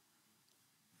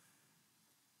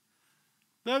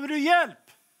 Behöver du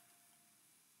hjälp?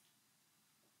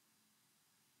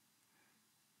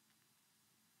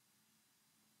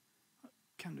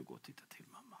 Kan du gå och titta till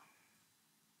mamma?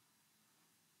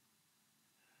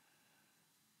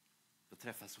 Jag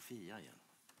träffar Sofia igen.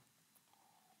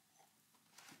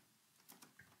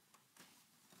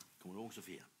 Kommer du ihåg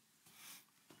Sofia?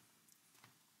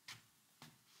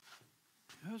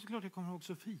 Ja, såklart jag kommer ihåg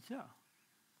Sofia.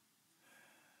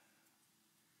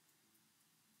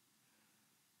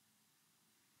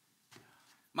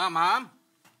 Mamma!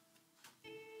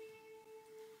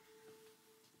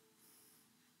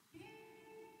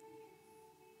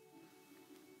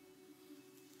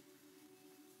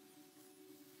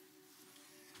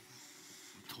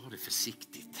 Ta det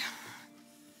försiktigt.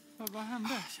 Vad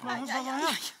hände? Vad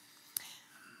hände?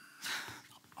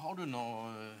 Har du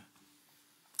något...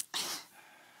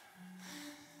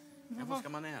 Ja, vad ska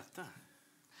man äta?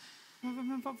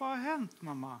 Men vad har hänt,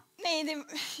 mamma? Nej,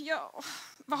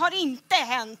 vad har inte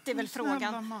hänt, det är väl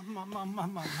frågan.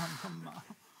 Mamma.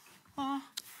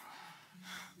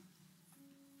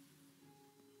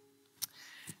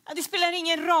 Ja, det spelar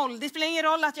ingen roll. Det spelar ingen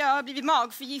roll att jag har blivit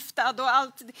magförgiftad och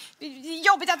allt. Det är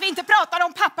jobbigt att vi inte pratar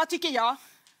om pappa, tycker jag.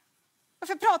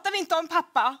 Varför pratar vi inte om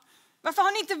pappa? Varför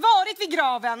har ni inte varit vid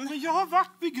graven? Men jag har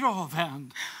varit vid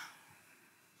graven.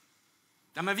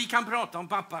 Ja, men vi kan prata om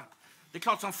pappa. Det är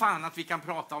klart som fan att vi kan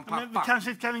prata om pappa. Men vi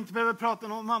kanske inte behöver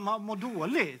prata om mamma mår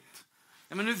dåligt.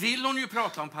 Ja, men nu vill hon ju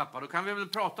prata om pappa. Då kan vi väl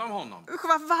prata om honom. Usch,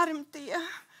 vad varmt det är.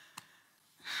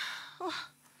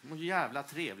 Vad jävla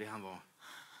trevlig han var.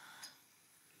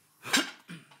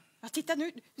 Ja, titta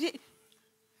nu.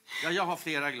 Ja, jag har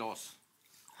flera glas.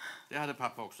 Det hade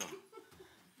pappa också.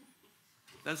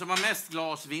 Den som har mest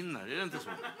glas vinner, är det inte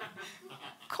så?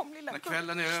 Kom, lilla. När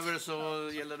kvällen är över så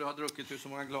gäller det att ha druckit så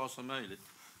många glas som möjligt.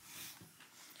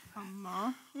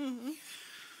 Mamma.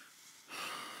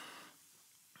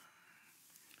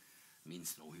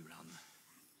 Minns nog hur han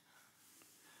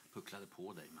pucklade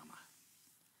på dig, mamma.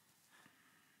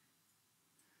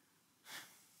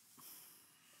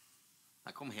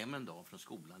 Jag kom hem en dag från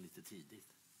skolan lite tidigt.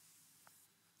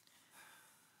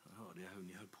 Då hörde jag hur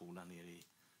ni höll på där nere i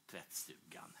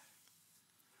tvättstugan.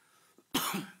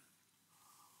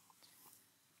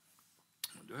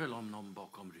 Du höll om någon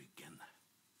bakom ryggen.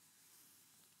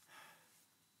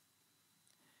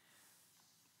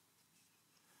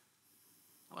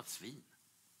 Han var ett svin.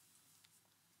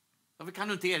 Varför kan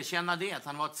du inte erkänna det, att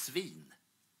han var ett svin?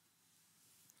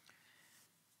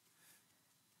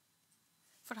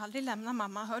 Får aldrig lämna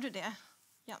mamma, hör du det,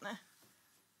 Janne?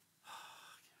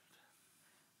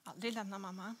 Aldrig lämna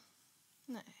mamma.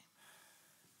 Nej.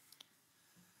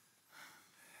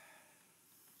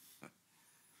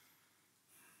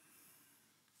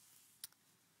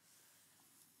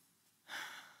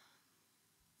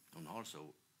 Hon har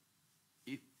så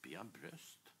yppiga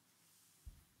bröst.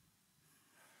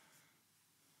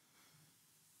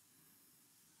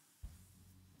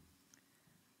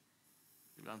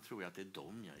 Ibland tror jag att det är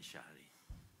dem jag är kär i.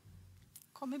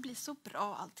 Kommer bli så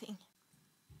bra allting.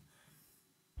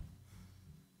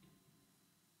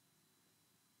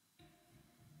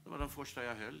 Det var de första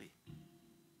jag höll i.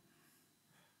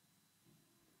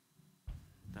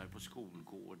 Där på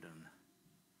skolgården.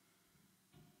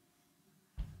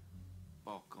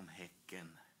 Bakom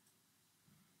häcken.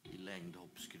 I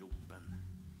längdhoppsgropen.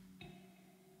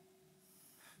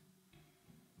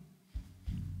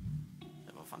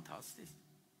 Det var fantastiskt.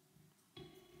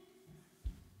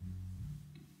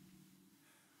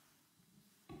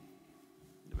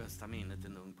 Det bästa minnet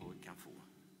en ung pojke kan få.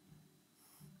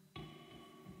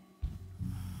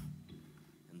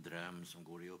 En dröm som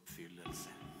går i uppfyllelse.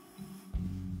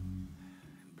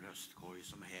 En bröstkorg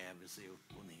som häver sig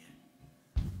upp och ner.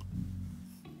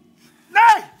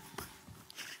 Nej!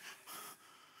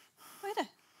 Vad är det?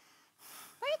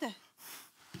 Vad är det?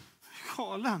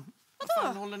 Galen. Vad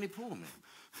fan håller ni på med?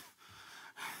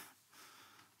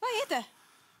 Vad är det?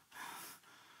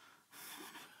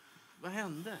 Vad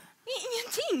hände?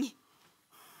 Ingenting.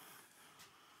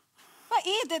 Vad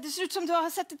är det? Det ser ut som du har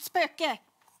sett ett spöke.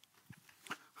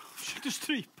 Försökte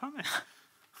strypa mig.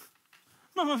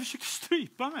 Mamma försökte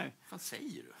strypa mig. Vad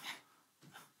säger du?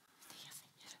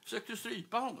 Försökte du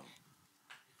strypa honom?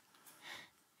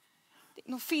 Det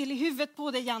är nog fel i huvudet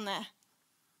på dig, Janne.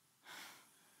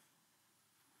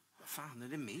 Vad fan är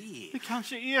det med? Det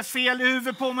kanske är fel i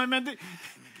huvudet på mig, men det...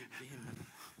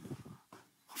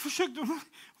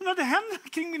 Hon hade händerna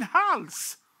kring min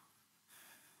hals.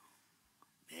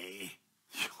 Nej.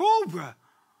 Jo!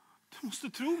 Du måste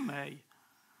tro mig.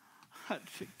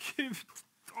 Herregud.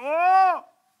 Åh!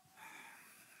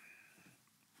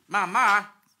 Mamma!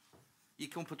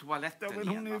 Gick hon på toaletten Ja, men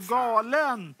igen? hon är Vad fan?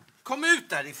 galen. Kom ut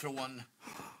därifrån.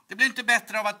 Det blir inte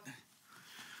bättre av att...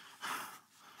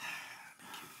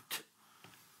 Gud.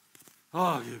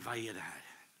 Gud, vad är det här?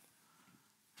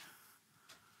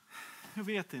 Jag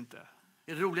vet inte.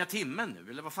 Är det roliga timmen nu?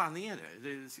 Eller vad fan är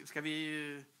det? Ska vi...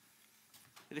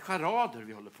 Är det charader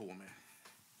vi håller på med?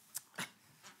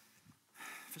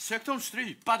 Försökte hon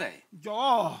strypa dig?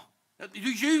 Ja!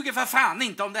 Du ljuger för fan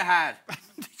inte om det här.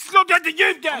 Slå jag inte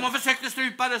ljuger! Om hon försökte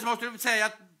strypa dig så måste du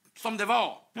säga som det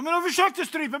var. Ja, men hon försökte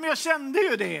strypa, men jag kände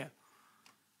ju det.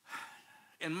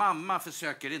 En mamma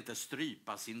försöker inte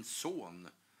strypa sin son.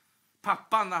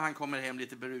 Pappan när han kommer hem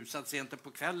lite berusad sent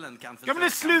på kvällen kan försöka. Ja,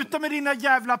 men sluta med dina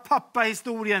jävla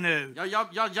pappa-historier nu.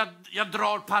 Jag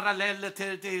drar paralleller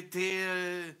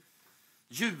till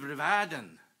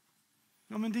djurvärlden.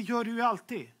 Ja, men det gör du ju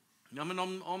alltid. Ja, men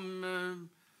om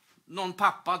någon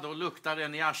pappa då luktar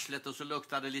en i arslet och så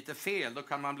luktar det lite fel, då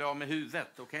kan man bli av med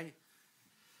huvudet, okej?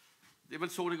 Det är väl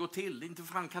så det går till. Inte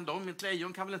fan kan ett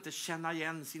lejon kan väl inte känna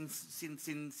igen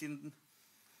sin...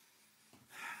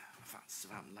 Vad fan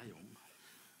svamlar jag om?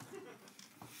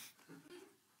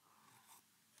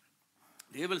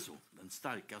 Det är väl så. Den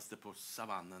starkaste på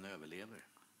savannen överlever.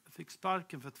 Jag fick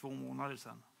sparken för 2 månader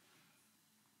sedan.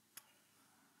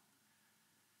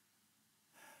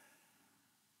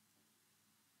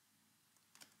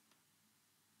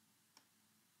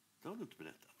 Det har du inte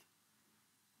berättat.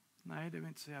 Nej, det är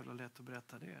inte så jävla lätt att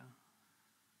berätta det.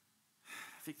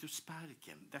 Fick du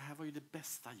sparken? Det här var ju det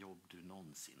bästa jobb du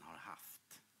någonsin har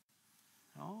haft.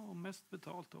 Ja, och mest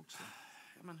betalt också.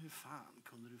 Ja, men hur fan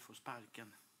kunde du få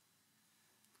sparken?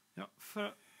 Ja,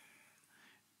 för...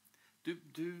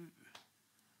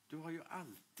 Du har ju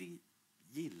alltid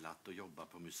gillat att jobba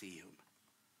på museum.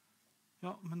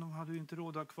 Ja, men de hade ju inte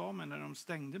råd att ha kvar mig när de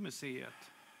stängde museet.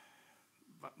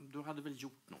 Du hade väl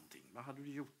gjort någonting? Vad hade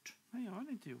du gjort? Nej, jag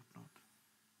hade inte gjort något.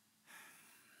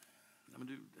 Ja,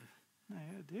 men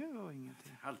Nej, det var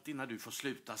ingenting. alltid när du får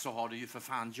sluta så har du ju för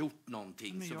fan gjort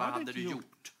någonting. Men så jag vad hade hade inte du gjort.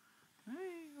 gjort?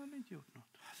 Nej, jag hade inte gjort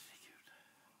något. Herregud.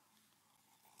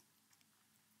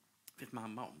 Vet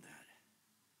mamma om det här?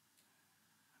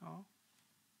 Ja.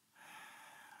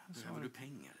 Behöver du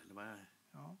pengar? Eller vad är det?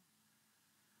 Ja.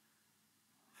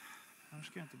 Annars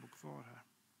ska jag inte bo kvar här.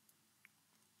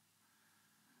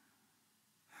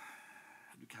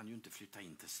 Du kan ju inte flytta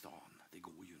in till stan. Det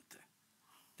går ju inte.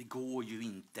 Det går ju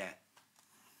inte.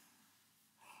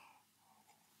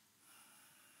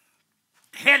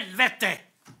 Helvete!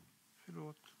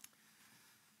 Förlåt.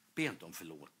 Be inte om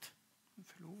förlåt.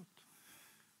 Förlåt.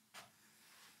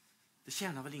 Det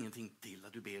tjänar väl ingenting till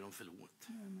att du ber om förlåt.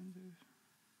 Nej, men du...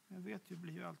 Jag vet, det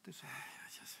blir ju alltid så.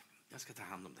 Jag ska ta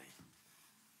hand om dig.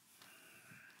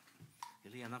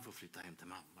 Helena får flytta hem till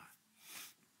mamma.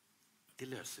 Vi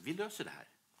löser det här.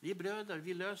 Vi är bröder,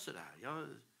 vi löser det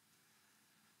här.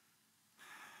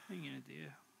 Ingen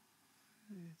idé.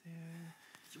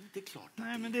 Jo, det är klart.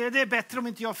 Nej, men det är bättre om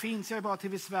inte jag finns. Jag är bara till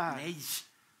besvär. Nej,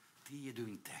 det är du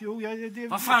inte. Jo,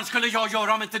 Vad fan skulle jag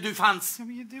göra om inte du fanns? Ja,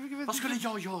 men Vad skulle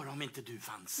jag göra om inte du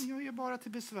fanns? Jag är bara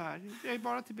till besvär. Jag är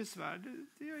bara till besvär.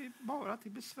 Jag är bara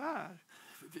till besvär.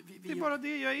 Det är bara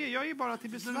det jag är. Jag är bara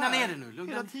till besvär. Lugna ner dig nu.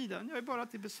 Lugna Hela ner. tiden. Jag är bara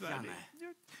till besvär. Janne.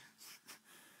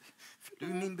 Du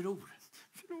är min bror.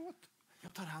 Förlåt.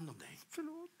 Jag tar hand om dig.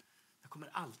 Förlåt. Jag kommer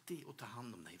alltid att ta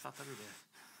hand om dig. Fattar du det?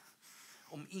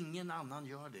 Om ingen annan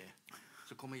gör det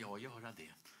så kommer jag göra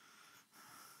det.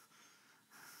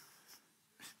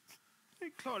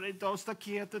 Jag klarar inte av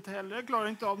staketet heller. Jag klarar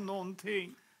inte av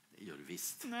någonting. Det gör du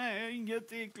visst. Nej,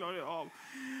 ingenting klarar jag av.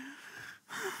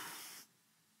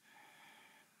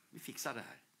 Vi fixar det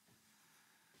här.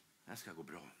 Det här ska gå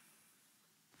bra.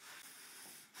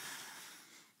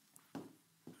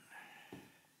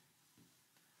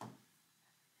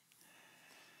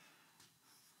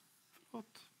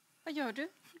 Förlåt. Vad gör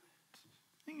du?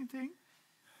 Ingenting.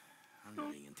 Han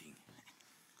gör ingenting.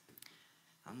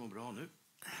 Han mår bra nu.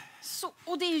 Så,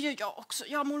 och det gör jag också.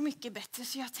 Jag mår mycket bättre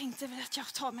så jag tänkte väl att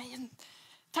jag tar mig en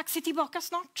taxi tillbaka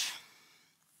snart.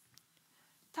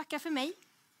 Tacka för mig.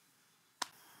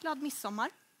 Glad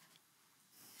midsommar.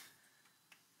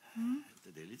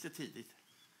 Det är lite tidigt.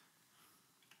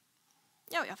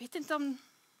 Ja, jag vet inte om...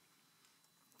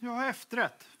 Jag har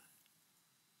efterrätt.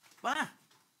 Va?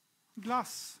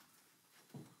 Glass.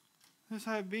 Det är så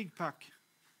här big pack.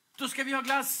 Då ska vi ha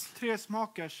glass. 3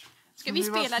 smakers. Ska Som vi ni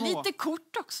var spela små. lite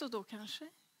kort också då kanske?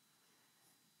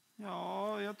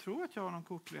 Ja, jag tror att jag har någon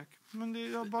kortlek. Men det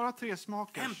är bara 3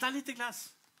 smakers. Hämta lite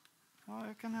glass. Ja,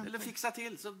 jag kan hämta. Eller fixa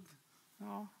till. Så...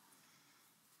 Ja.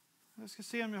 Jag ska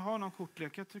se om jag har någon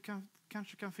kortlek. Jag tror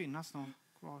kanske kan finnas någon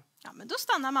kvar. Ja, men då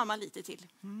stannar mamma lite till.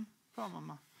 Fan,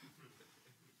 mamma.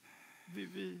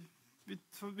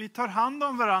 Vi tar hand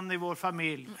om varandra i vår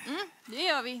familj. Det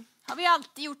gör vi. Har vi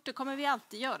alltid gjort, det kommer vi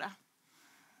alltid göra.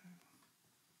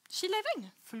 Kila iväg nu.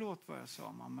 Förlåt vad jag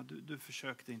sa, mamma. Du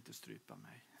försökte inte strypa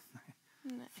mig.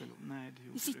 Nej. Förlåt. Nej, det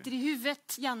gjorde Vi sitter du. i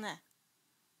huvudet, Janne.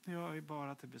 Jag är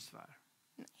bara till besvär.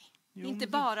 Nej. Jo, Inte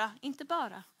men bara, inte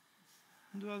bara.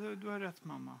 Du har rätt,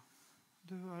 mamma.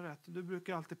 Du har rätt. Du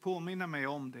brukar alltid påminna mig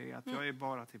om det. Att jag är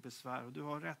bara till besvär. Och du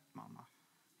har rätt, mamma.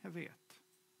 Jag vet.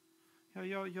 Jag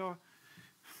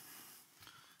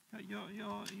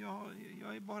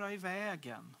är bara i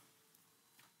vägen.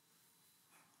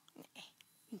 Nej,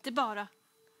 inte bara.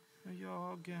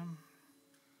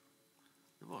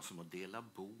 Det var som att dela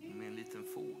bo med en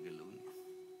liten fågelunge.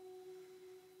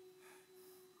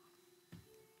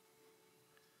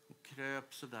 Och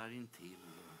kröp så där intill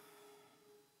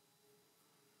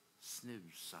och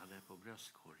snusade på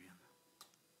bröstkorgen.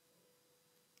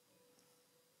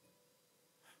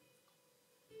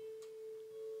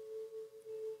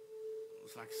 Någon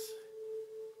slags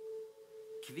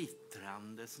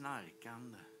kvittrande,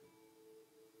 snarkande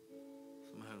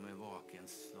som höll mig vaken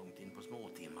långt in på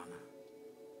småtimmarna.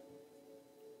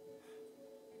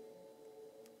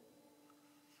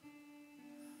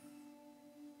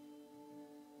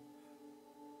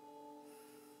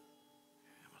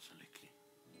 Jag var så lycklig.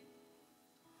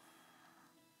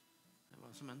 Det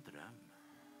var som en dröm.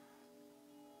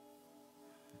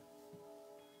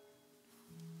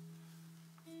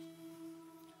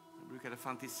 Jag brukade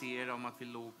fantisera om att vi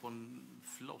låg på en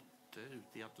flotte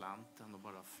ute i Atlanten och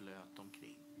bara flöt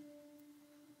omkring.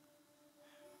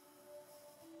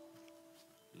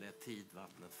 Lät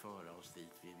tidvattnet föra oss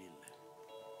dit vi ville.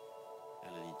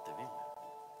 Eller inte ville.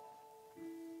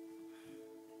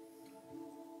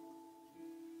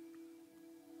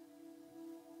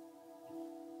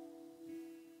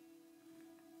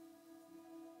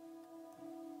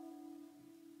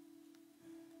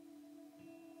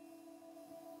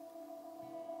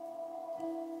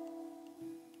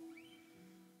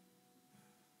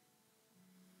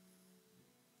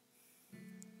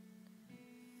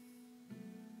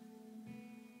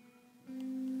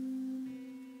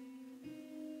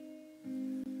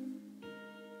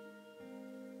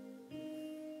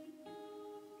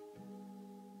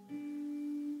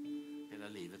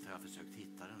 Livet har jag försökt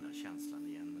hitta den där känslan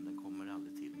igen, men den kommer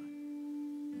aldrig till mig.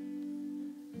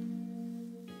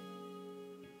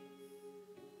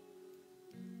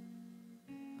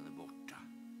 Den är borta.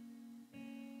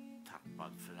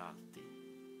 Tappad för alltid.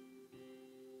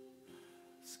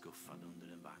 Skuffad under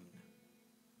en vagn.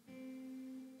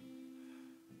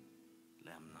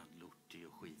 Lämnad lortig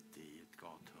och skitig i ett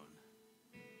gathörn.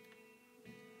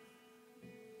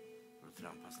 Och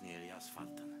trampas ner i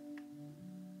asfalten.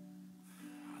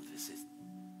 Aldrig se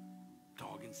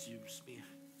dagens ljus mer.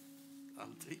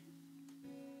 Aldrig.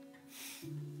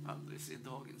 Aldrig se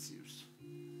dagens ljus.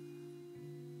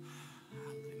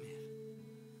 Aldrig mer.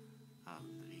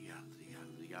 Aldrig, aldrig,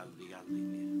 aldrig, aldrig, aldrig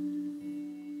mer.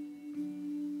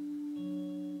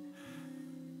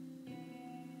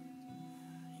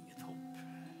 Inget hopp.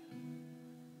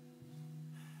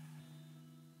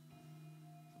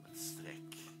 Som ett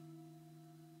streck.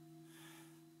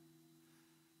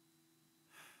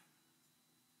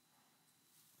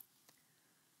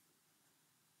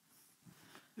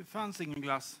 Det fanns ingen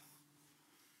glass.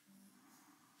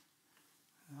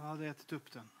 Jag hade ätit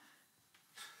upp den.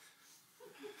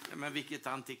 Ja, men vilket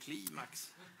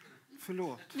antiklimax.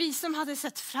 Förlåt. Vi som hade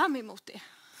sett fram emot det.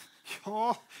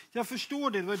 Ja, jag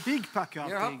förstår det. Det var Big Pack och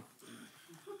allting.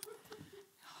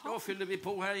 Då fyller vi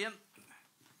på här igen.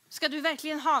 Ska du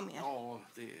verkligen ha mer? Ja,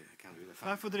 det kan du väl.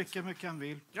 Jag får dricka mycket han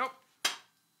vill. Ja,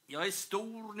 jag är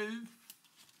stor nu.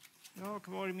 Jag har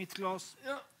kvar i mitt glas.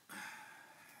 Ja.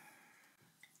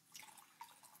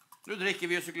 Nu dricker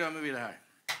vi och så glömmer vi det här.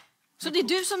 Så det är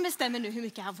du som bestämmer nu hur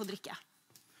mycket han får dricka?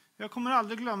 Jag kommer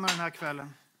aldrig glömma den här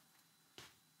kvällen.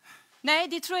 Nej,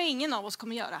 det tror jag ingen av oss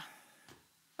kommer göra.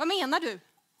 Vad menar du?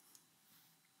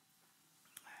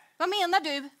 Vad menar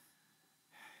du?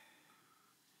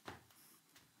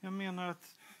 Jag menar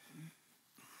att...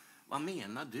 Vad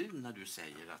menar du när du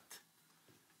säger att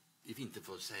vi inte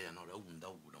får säga några onda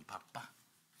ord om pappa?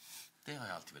 Det har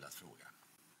jag alltid velat fråga.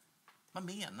 Vad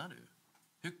menar du?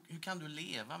 Hur kan du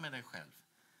leva med dig själv?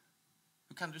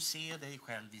 Hur kan du se dig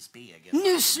själv i spegeln?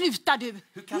 Nu slutar du!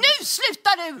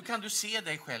 Slutar du! Hur kan du se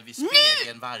dig själv i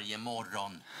spegeln varje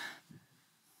morgon?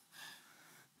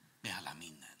 Med alla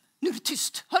minnen. Nu är du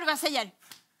tyst. Hör du vad jag säger?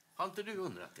 Har inte du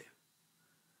undrat det?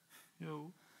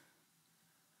 Jo.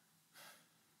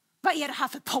 Vad är det här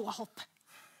för påhopp?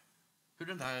 Hur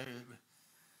den där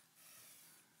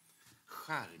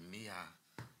charmiga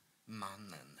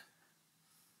mannen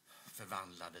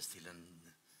förvandlades till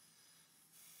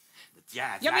ett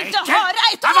jävla Jag vill inte äckel. höra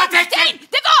ett Han var ord äckel! till!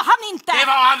 Det var han inte! Det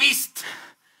var han visst!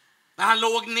 När han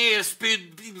låg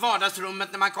nerspydd i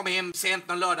vardagsrummet när man kom hem sent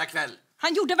någon lördagkväll.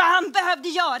 Han gjorde vad han behövde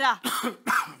göra.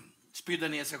 Spydde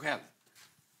ner sig själv.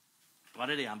 Var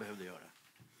det han behövde göra?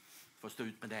 får stå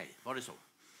ut med dig. Var det så?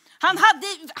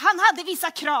 Han hade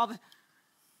vissa krav.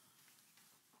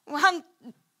 Och han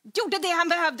gjorde det han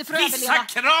behövde för att överleva. Vissa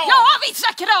krav! Ja,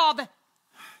 vissa krav!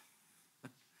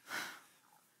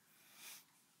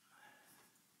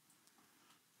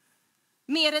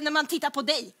 Mer än när man tittar på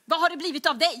dig. Vad har det blivit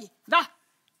av dig? Va?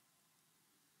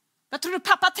 Vad tror du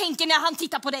pappa tänker när han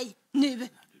tittar på dig nu?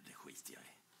 Det skiter jag i.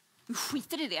 Du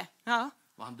skiter i det? Ja.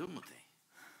 Var han dum mot dig?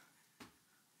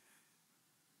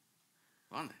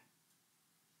 Var han det?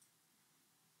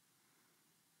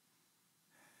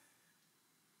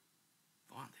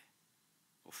 Var han det?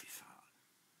 Åh, fy fan.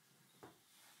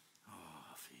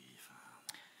 Åh, fy fan.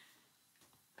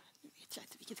 Nu vet jag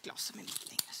inte vilket glas som är mitt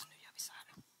längre, så nu gör vi så här.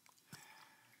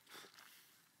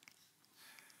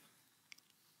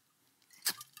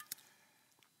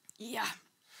 Ja.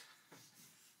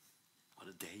 Var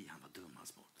det dig han var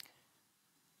dummast mot?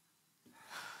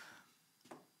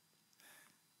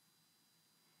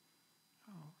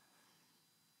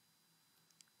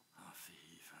 Ja,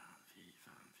 fy fan, fy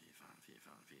fan, fy fan, fy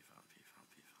fan, fy fan, fy fan,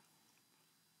 fy fan.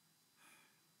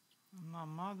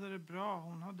 Mamma hade det bra.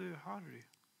 Hon hade ju Harry.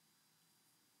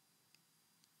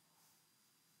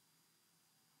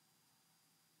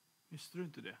 Visste du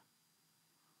inte det?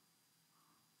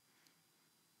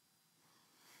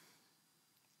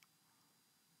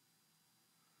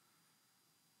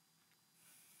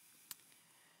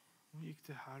 Hon gick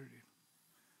till Harry.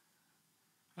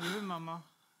 Eller hur, mamma?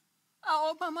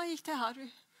 Ja, mamma gick till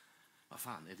Harry. Vad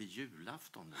fan, är det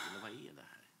julafton nu, eller vad är det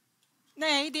här?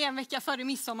 Nej, det är en vecka före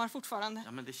midsommar fortfarande.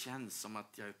 Ja, men det känns som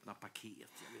att jag öppnar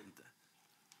paket, jag vet inte.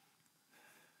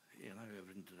 Ena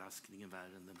överraskningen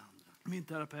värre än den andra. Min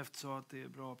terapeut sa att det är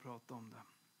bra att prata om det.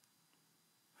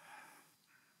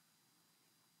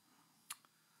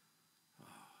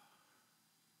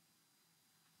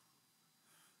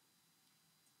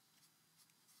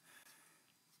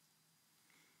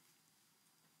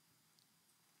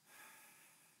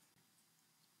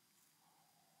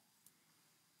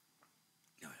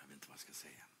 Ja, jag vet inte vad jag ska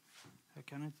säga. Jag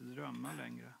kan inte drömma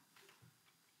längre.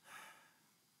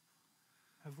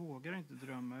 Jag vågar inte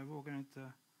drömma. Jag vågar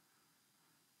inte...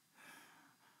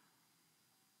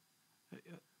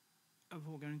 Jag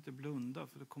vågar inte blunda,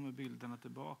 för då kommer bilderna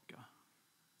tillbaka.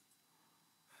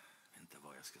 Jag vet inte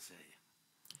vad jag ska säga.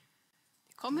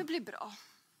 Det kommer bli bra.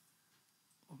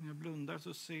 Om jag blundar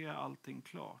så ser jag allting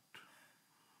klart.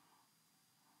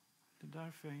 Det är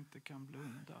därför jag inte kan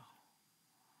blunda.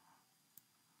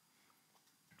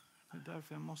 Det är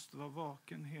därför jag måste vara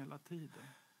vaken hela tiden.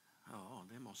 Ja,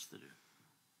 det måste du.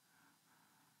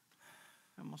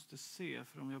 Jag måste se,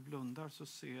 för om jag blundar så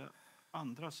ser jag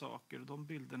andra saker. De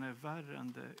bilderna är värre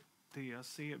än det jag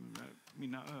ser med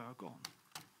mina ögon.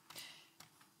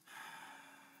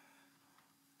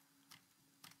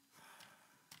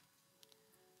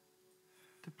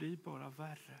 Det blir bara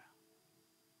värre.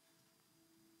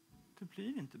 Det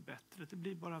blir inte bättre, det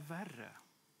blir bara värre.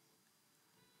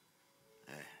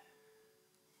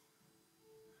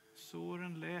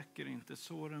 Såren läker inte,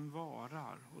 såren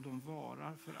varar. Och de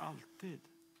varar för alltid.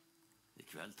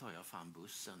 Ikväll tar jag fan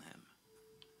bussen hem.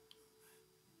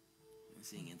 Det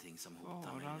finns ingenting som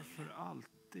hotar mig Varar längre. för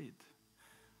alltid.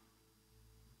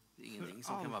 Det är ingenting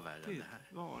som kan vara värre än det här.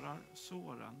 Varar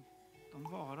såren. De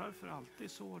varar för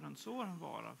alltid, såren. Såren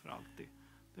varar för alltid.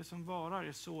 Det som varar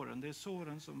är såren. Det är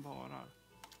såren som varar.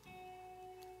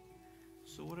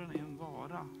 Såren är en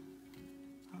vara.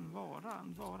 En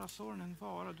vara. Såren är en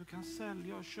vara. Du kan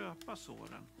sälja och köpa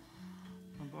såren.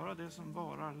 Men bara det som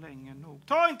varar länge nog.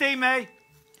 Ta inte i mig!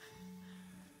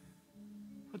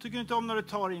 Jag tycker inte om när du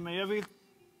tar i mig. Jag vill att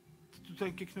du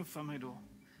tänker knuffa mig då.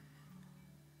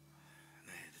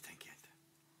 Nej, det tänker jag inte.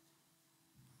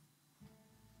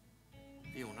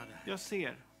 Vi ordnar det här.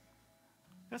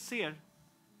 Jag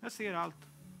ser allt.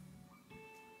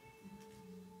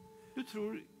 Du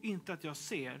tror inte att jag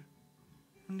ser.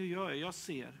 Men det gör jag.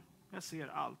 Jag ser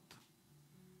allt.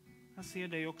 Jag ser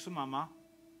dig också, mamma.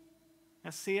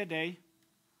 Jag ser dig.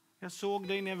 Jag såg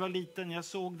dig när jag var liten. Jag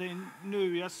såg dig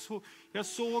nu. Jag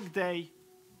såg dig.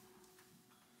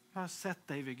 Jag har sett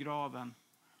dig vid graven.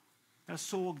 Jag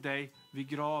såg dig vid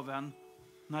graven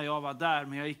när jag var där,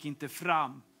 men jag gick inte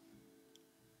fram.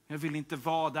 Jag vill inte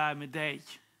vara där med dig.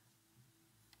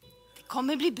 Det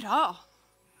kommer bli bra.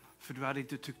 För du hade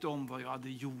inte tyckt om vad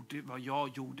jag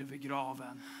gjorde vid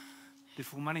graven. Det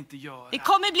får man inte göra. Det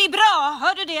kommer bli bra,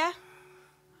 hör du det?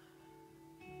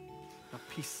 Jag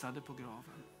pissade på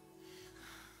graven.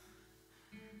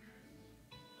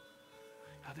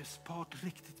 Jag hade sparat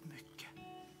riktigt mycket.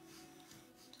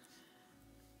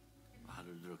 Vad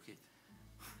hade du druckit?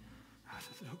 Jag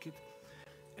hade druckit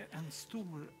en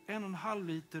stor 1,5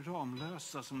 liter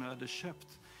Ramlösa som jag hade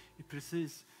köpt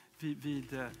precis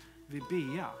vid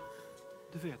Bea.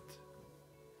 Du vet,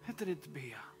 heter det inte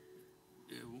Bea?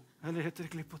 Jo, Eller heter det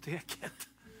Klippoteket?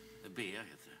 Bea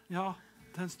heter det. Ja,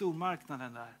 den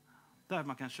stormarknaden där. Där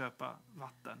man kan köpa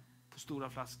vatten på stora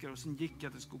flaskor. Och sen gick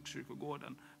jag till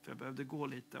Skogskyrkogården för jag behövde gå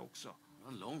lite också. Det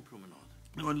var en lång promenad.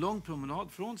 Det var en lång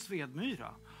promenad från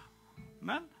Svedmyra.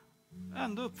 Men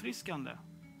ändå uppfriskande.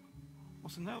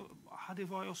 Och sen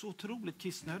var jag så otroligt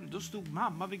kissnödig. Då stod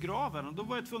mamma vid graven och då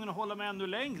var jag tvungen att hålla mig ännu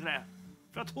längre.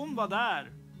 För att hon var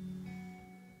där.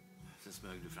 Sen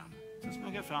smög du fram. Sen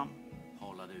smög jag fram.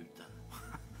 Halade ut den.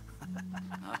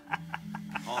 Ja.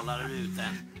 Halade du ut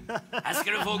den. Här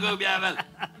ska du få, gubbjävel.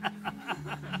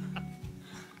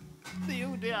 Det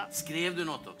gjorde jag. Skrev du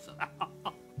något också?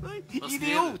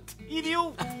 Idiot!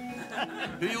 Idiot!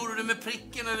 Hur gjorde du med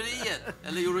pricken över iet?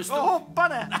 Eller gjorde du Jag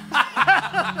hoppade!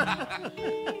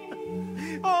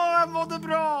 Jag mådde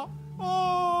bra!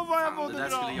 Vad jag mådde det där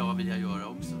bra! skulle jag vilja göra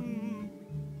också.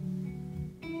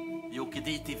 Vi åker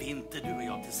dit i vinter, du och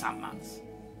jag tillsammans.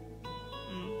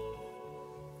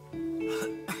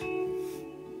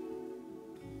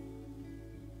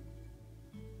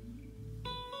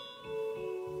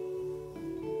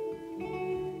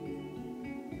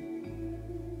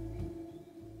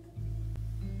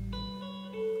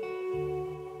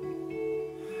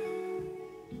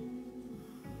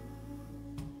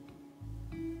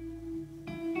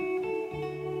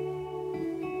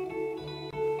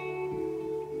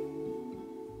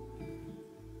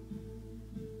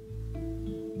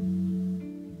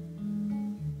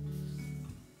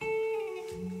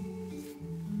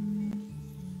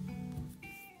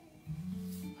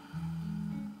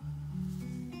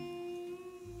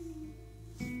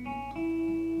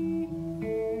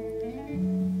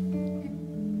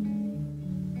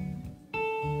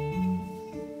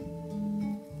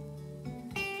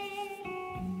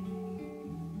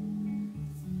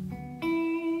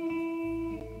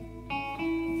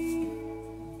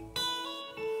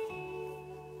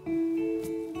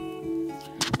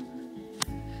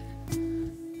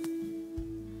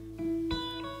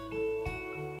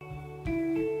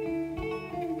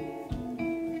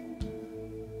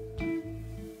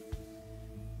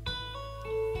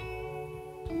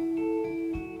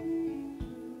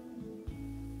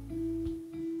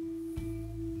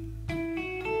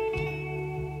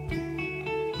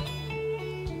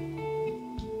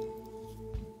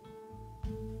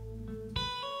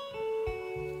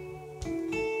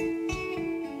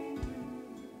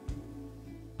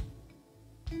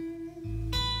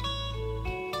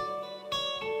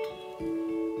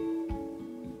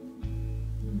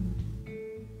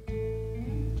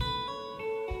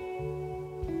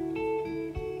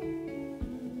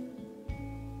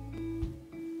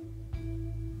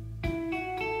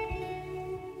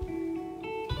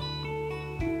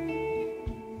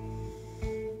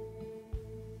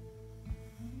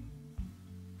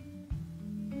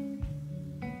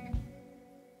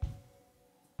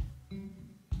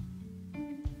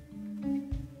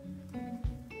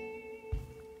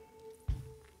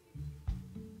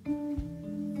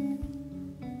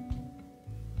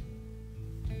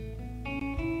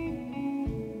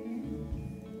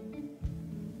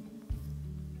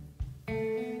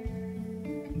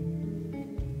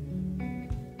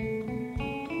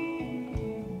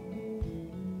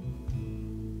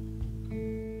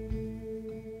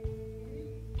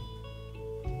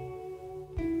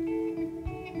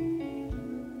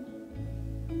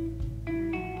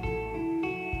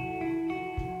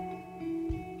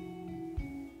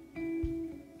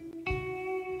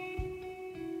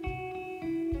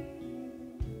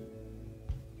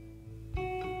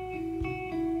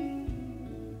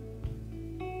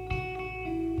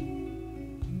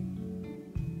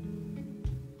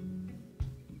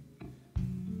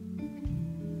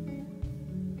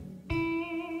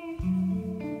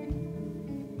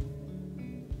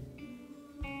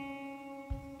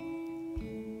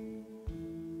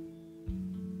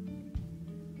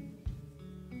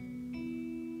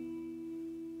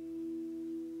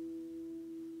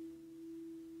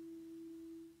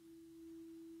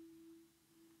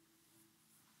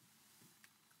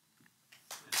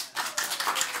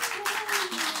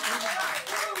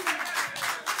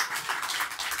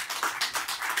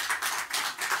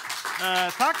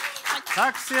 Tack.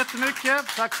 Tack så jättemycket.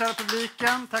 Tack kära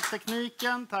publiken. Tack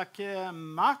tekniken. Tack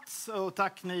Mats. Och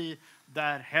tack ni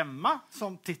där hemma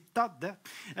som tittade.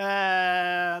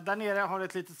 Där nere har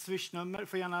ett litet swishnummer.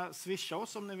 Får gärna swisha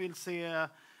oss om ni vill se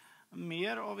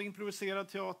mer av improviserad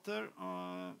teater.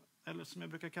 eller som jag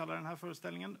brukar kalla den här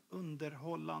föreställningen,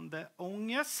 underhållande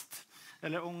ångest.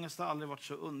 Eller ångest har aldrig varit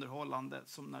så underhållande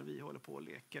som när vi håller på och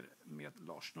leker med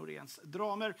Lars Noréns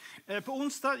dramer. På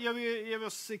onsdag ger vi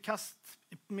oss i kast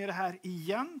med det här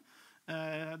igen.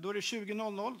 Då är det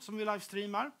 20.00 som vi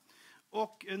livestreamar.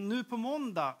 Och nu på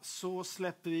måndag så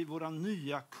släpper vi våra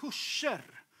nya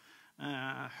kurser.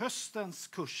 Höstens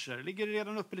kurser. Ligger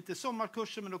redan uppe lite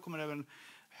sommarkurser, men då kommer även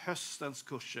höstens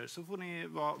kurser. Så får ni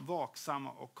vara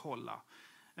vaksamma och kolla.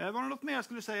 Var det något mer jag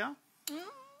skulle säga?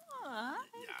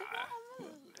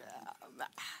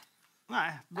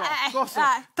 Nej, bra.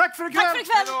 Nej. Tack för ikväll. Tack för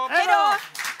ikväll. Hej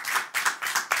då.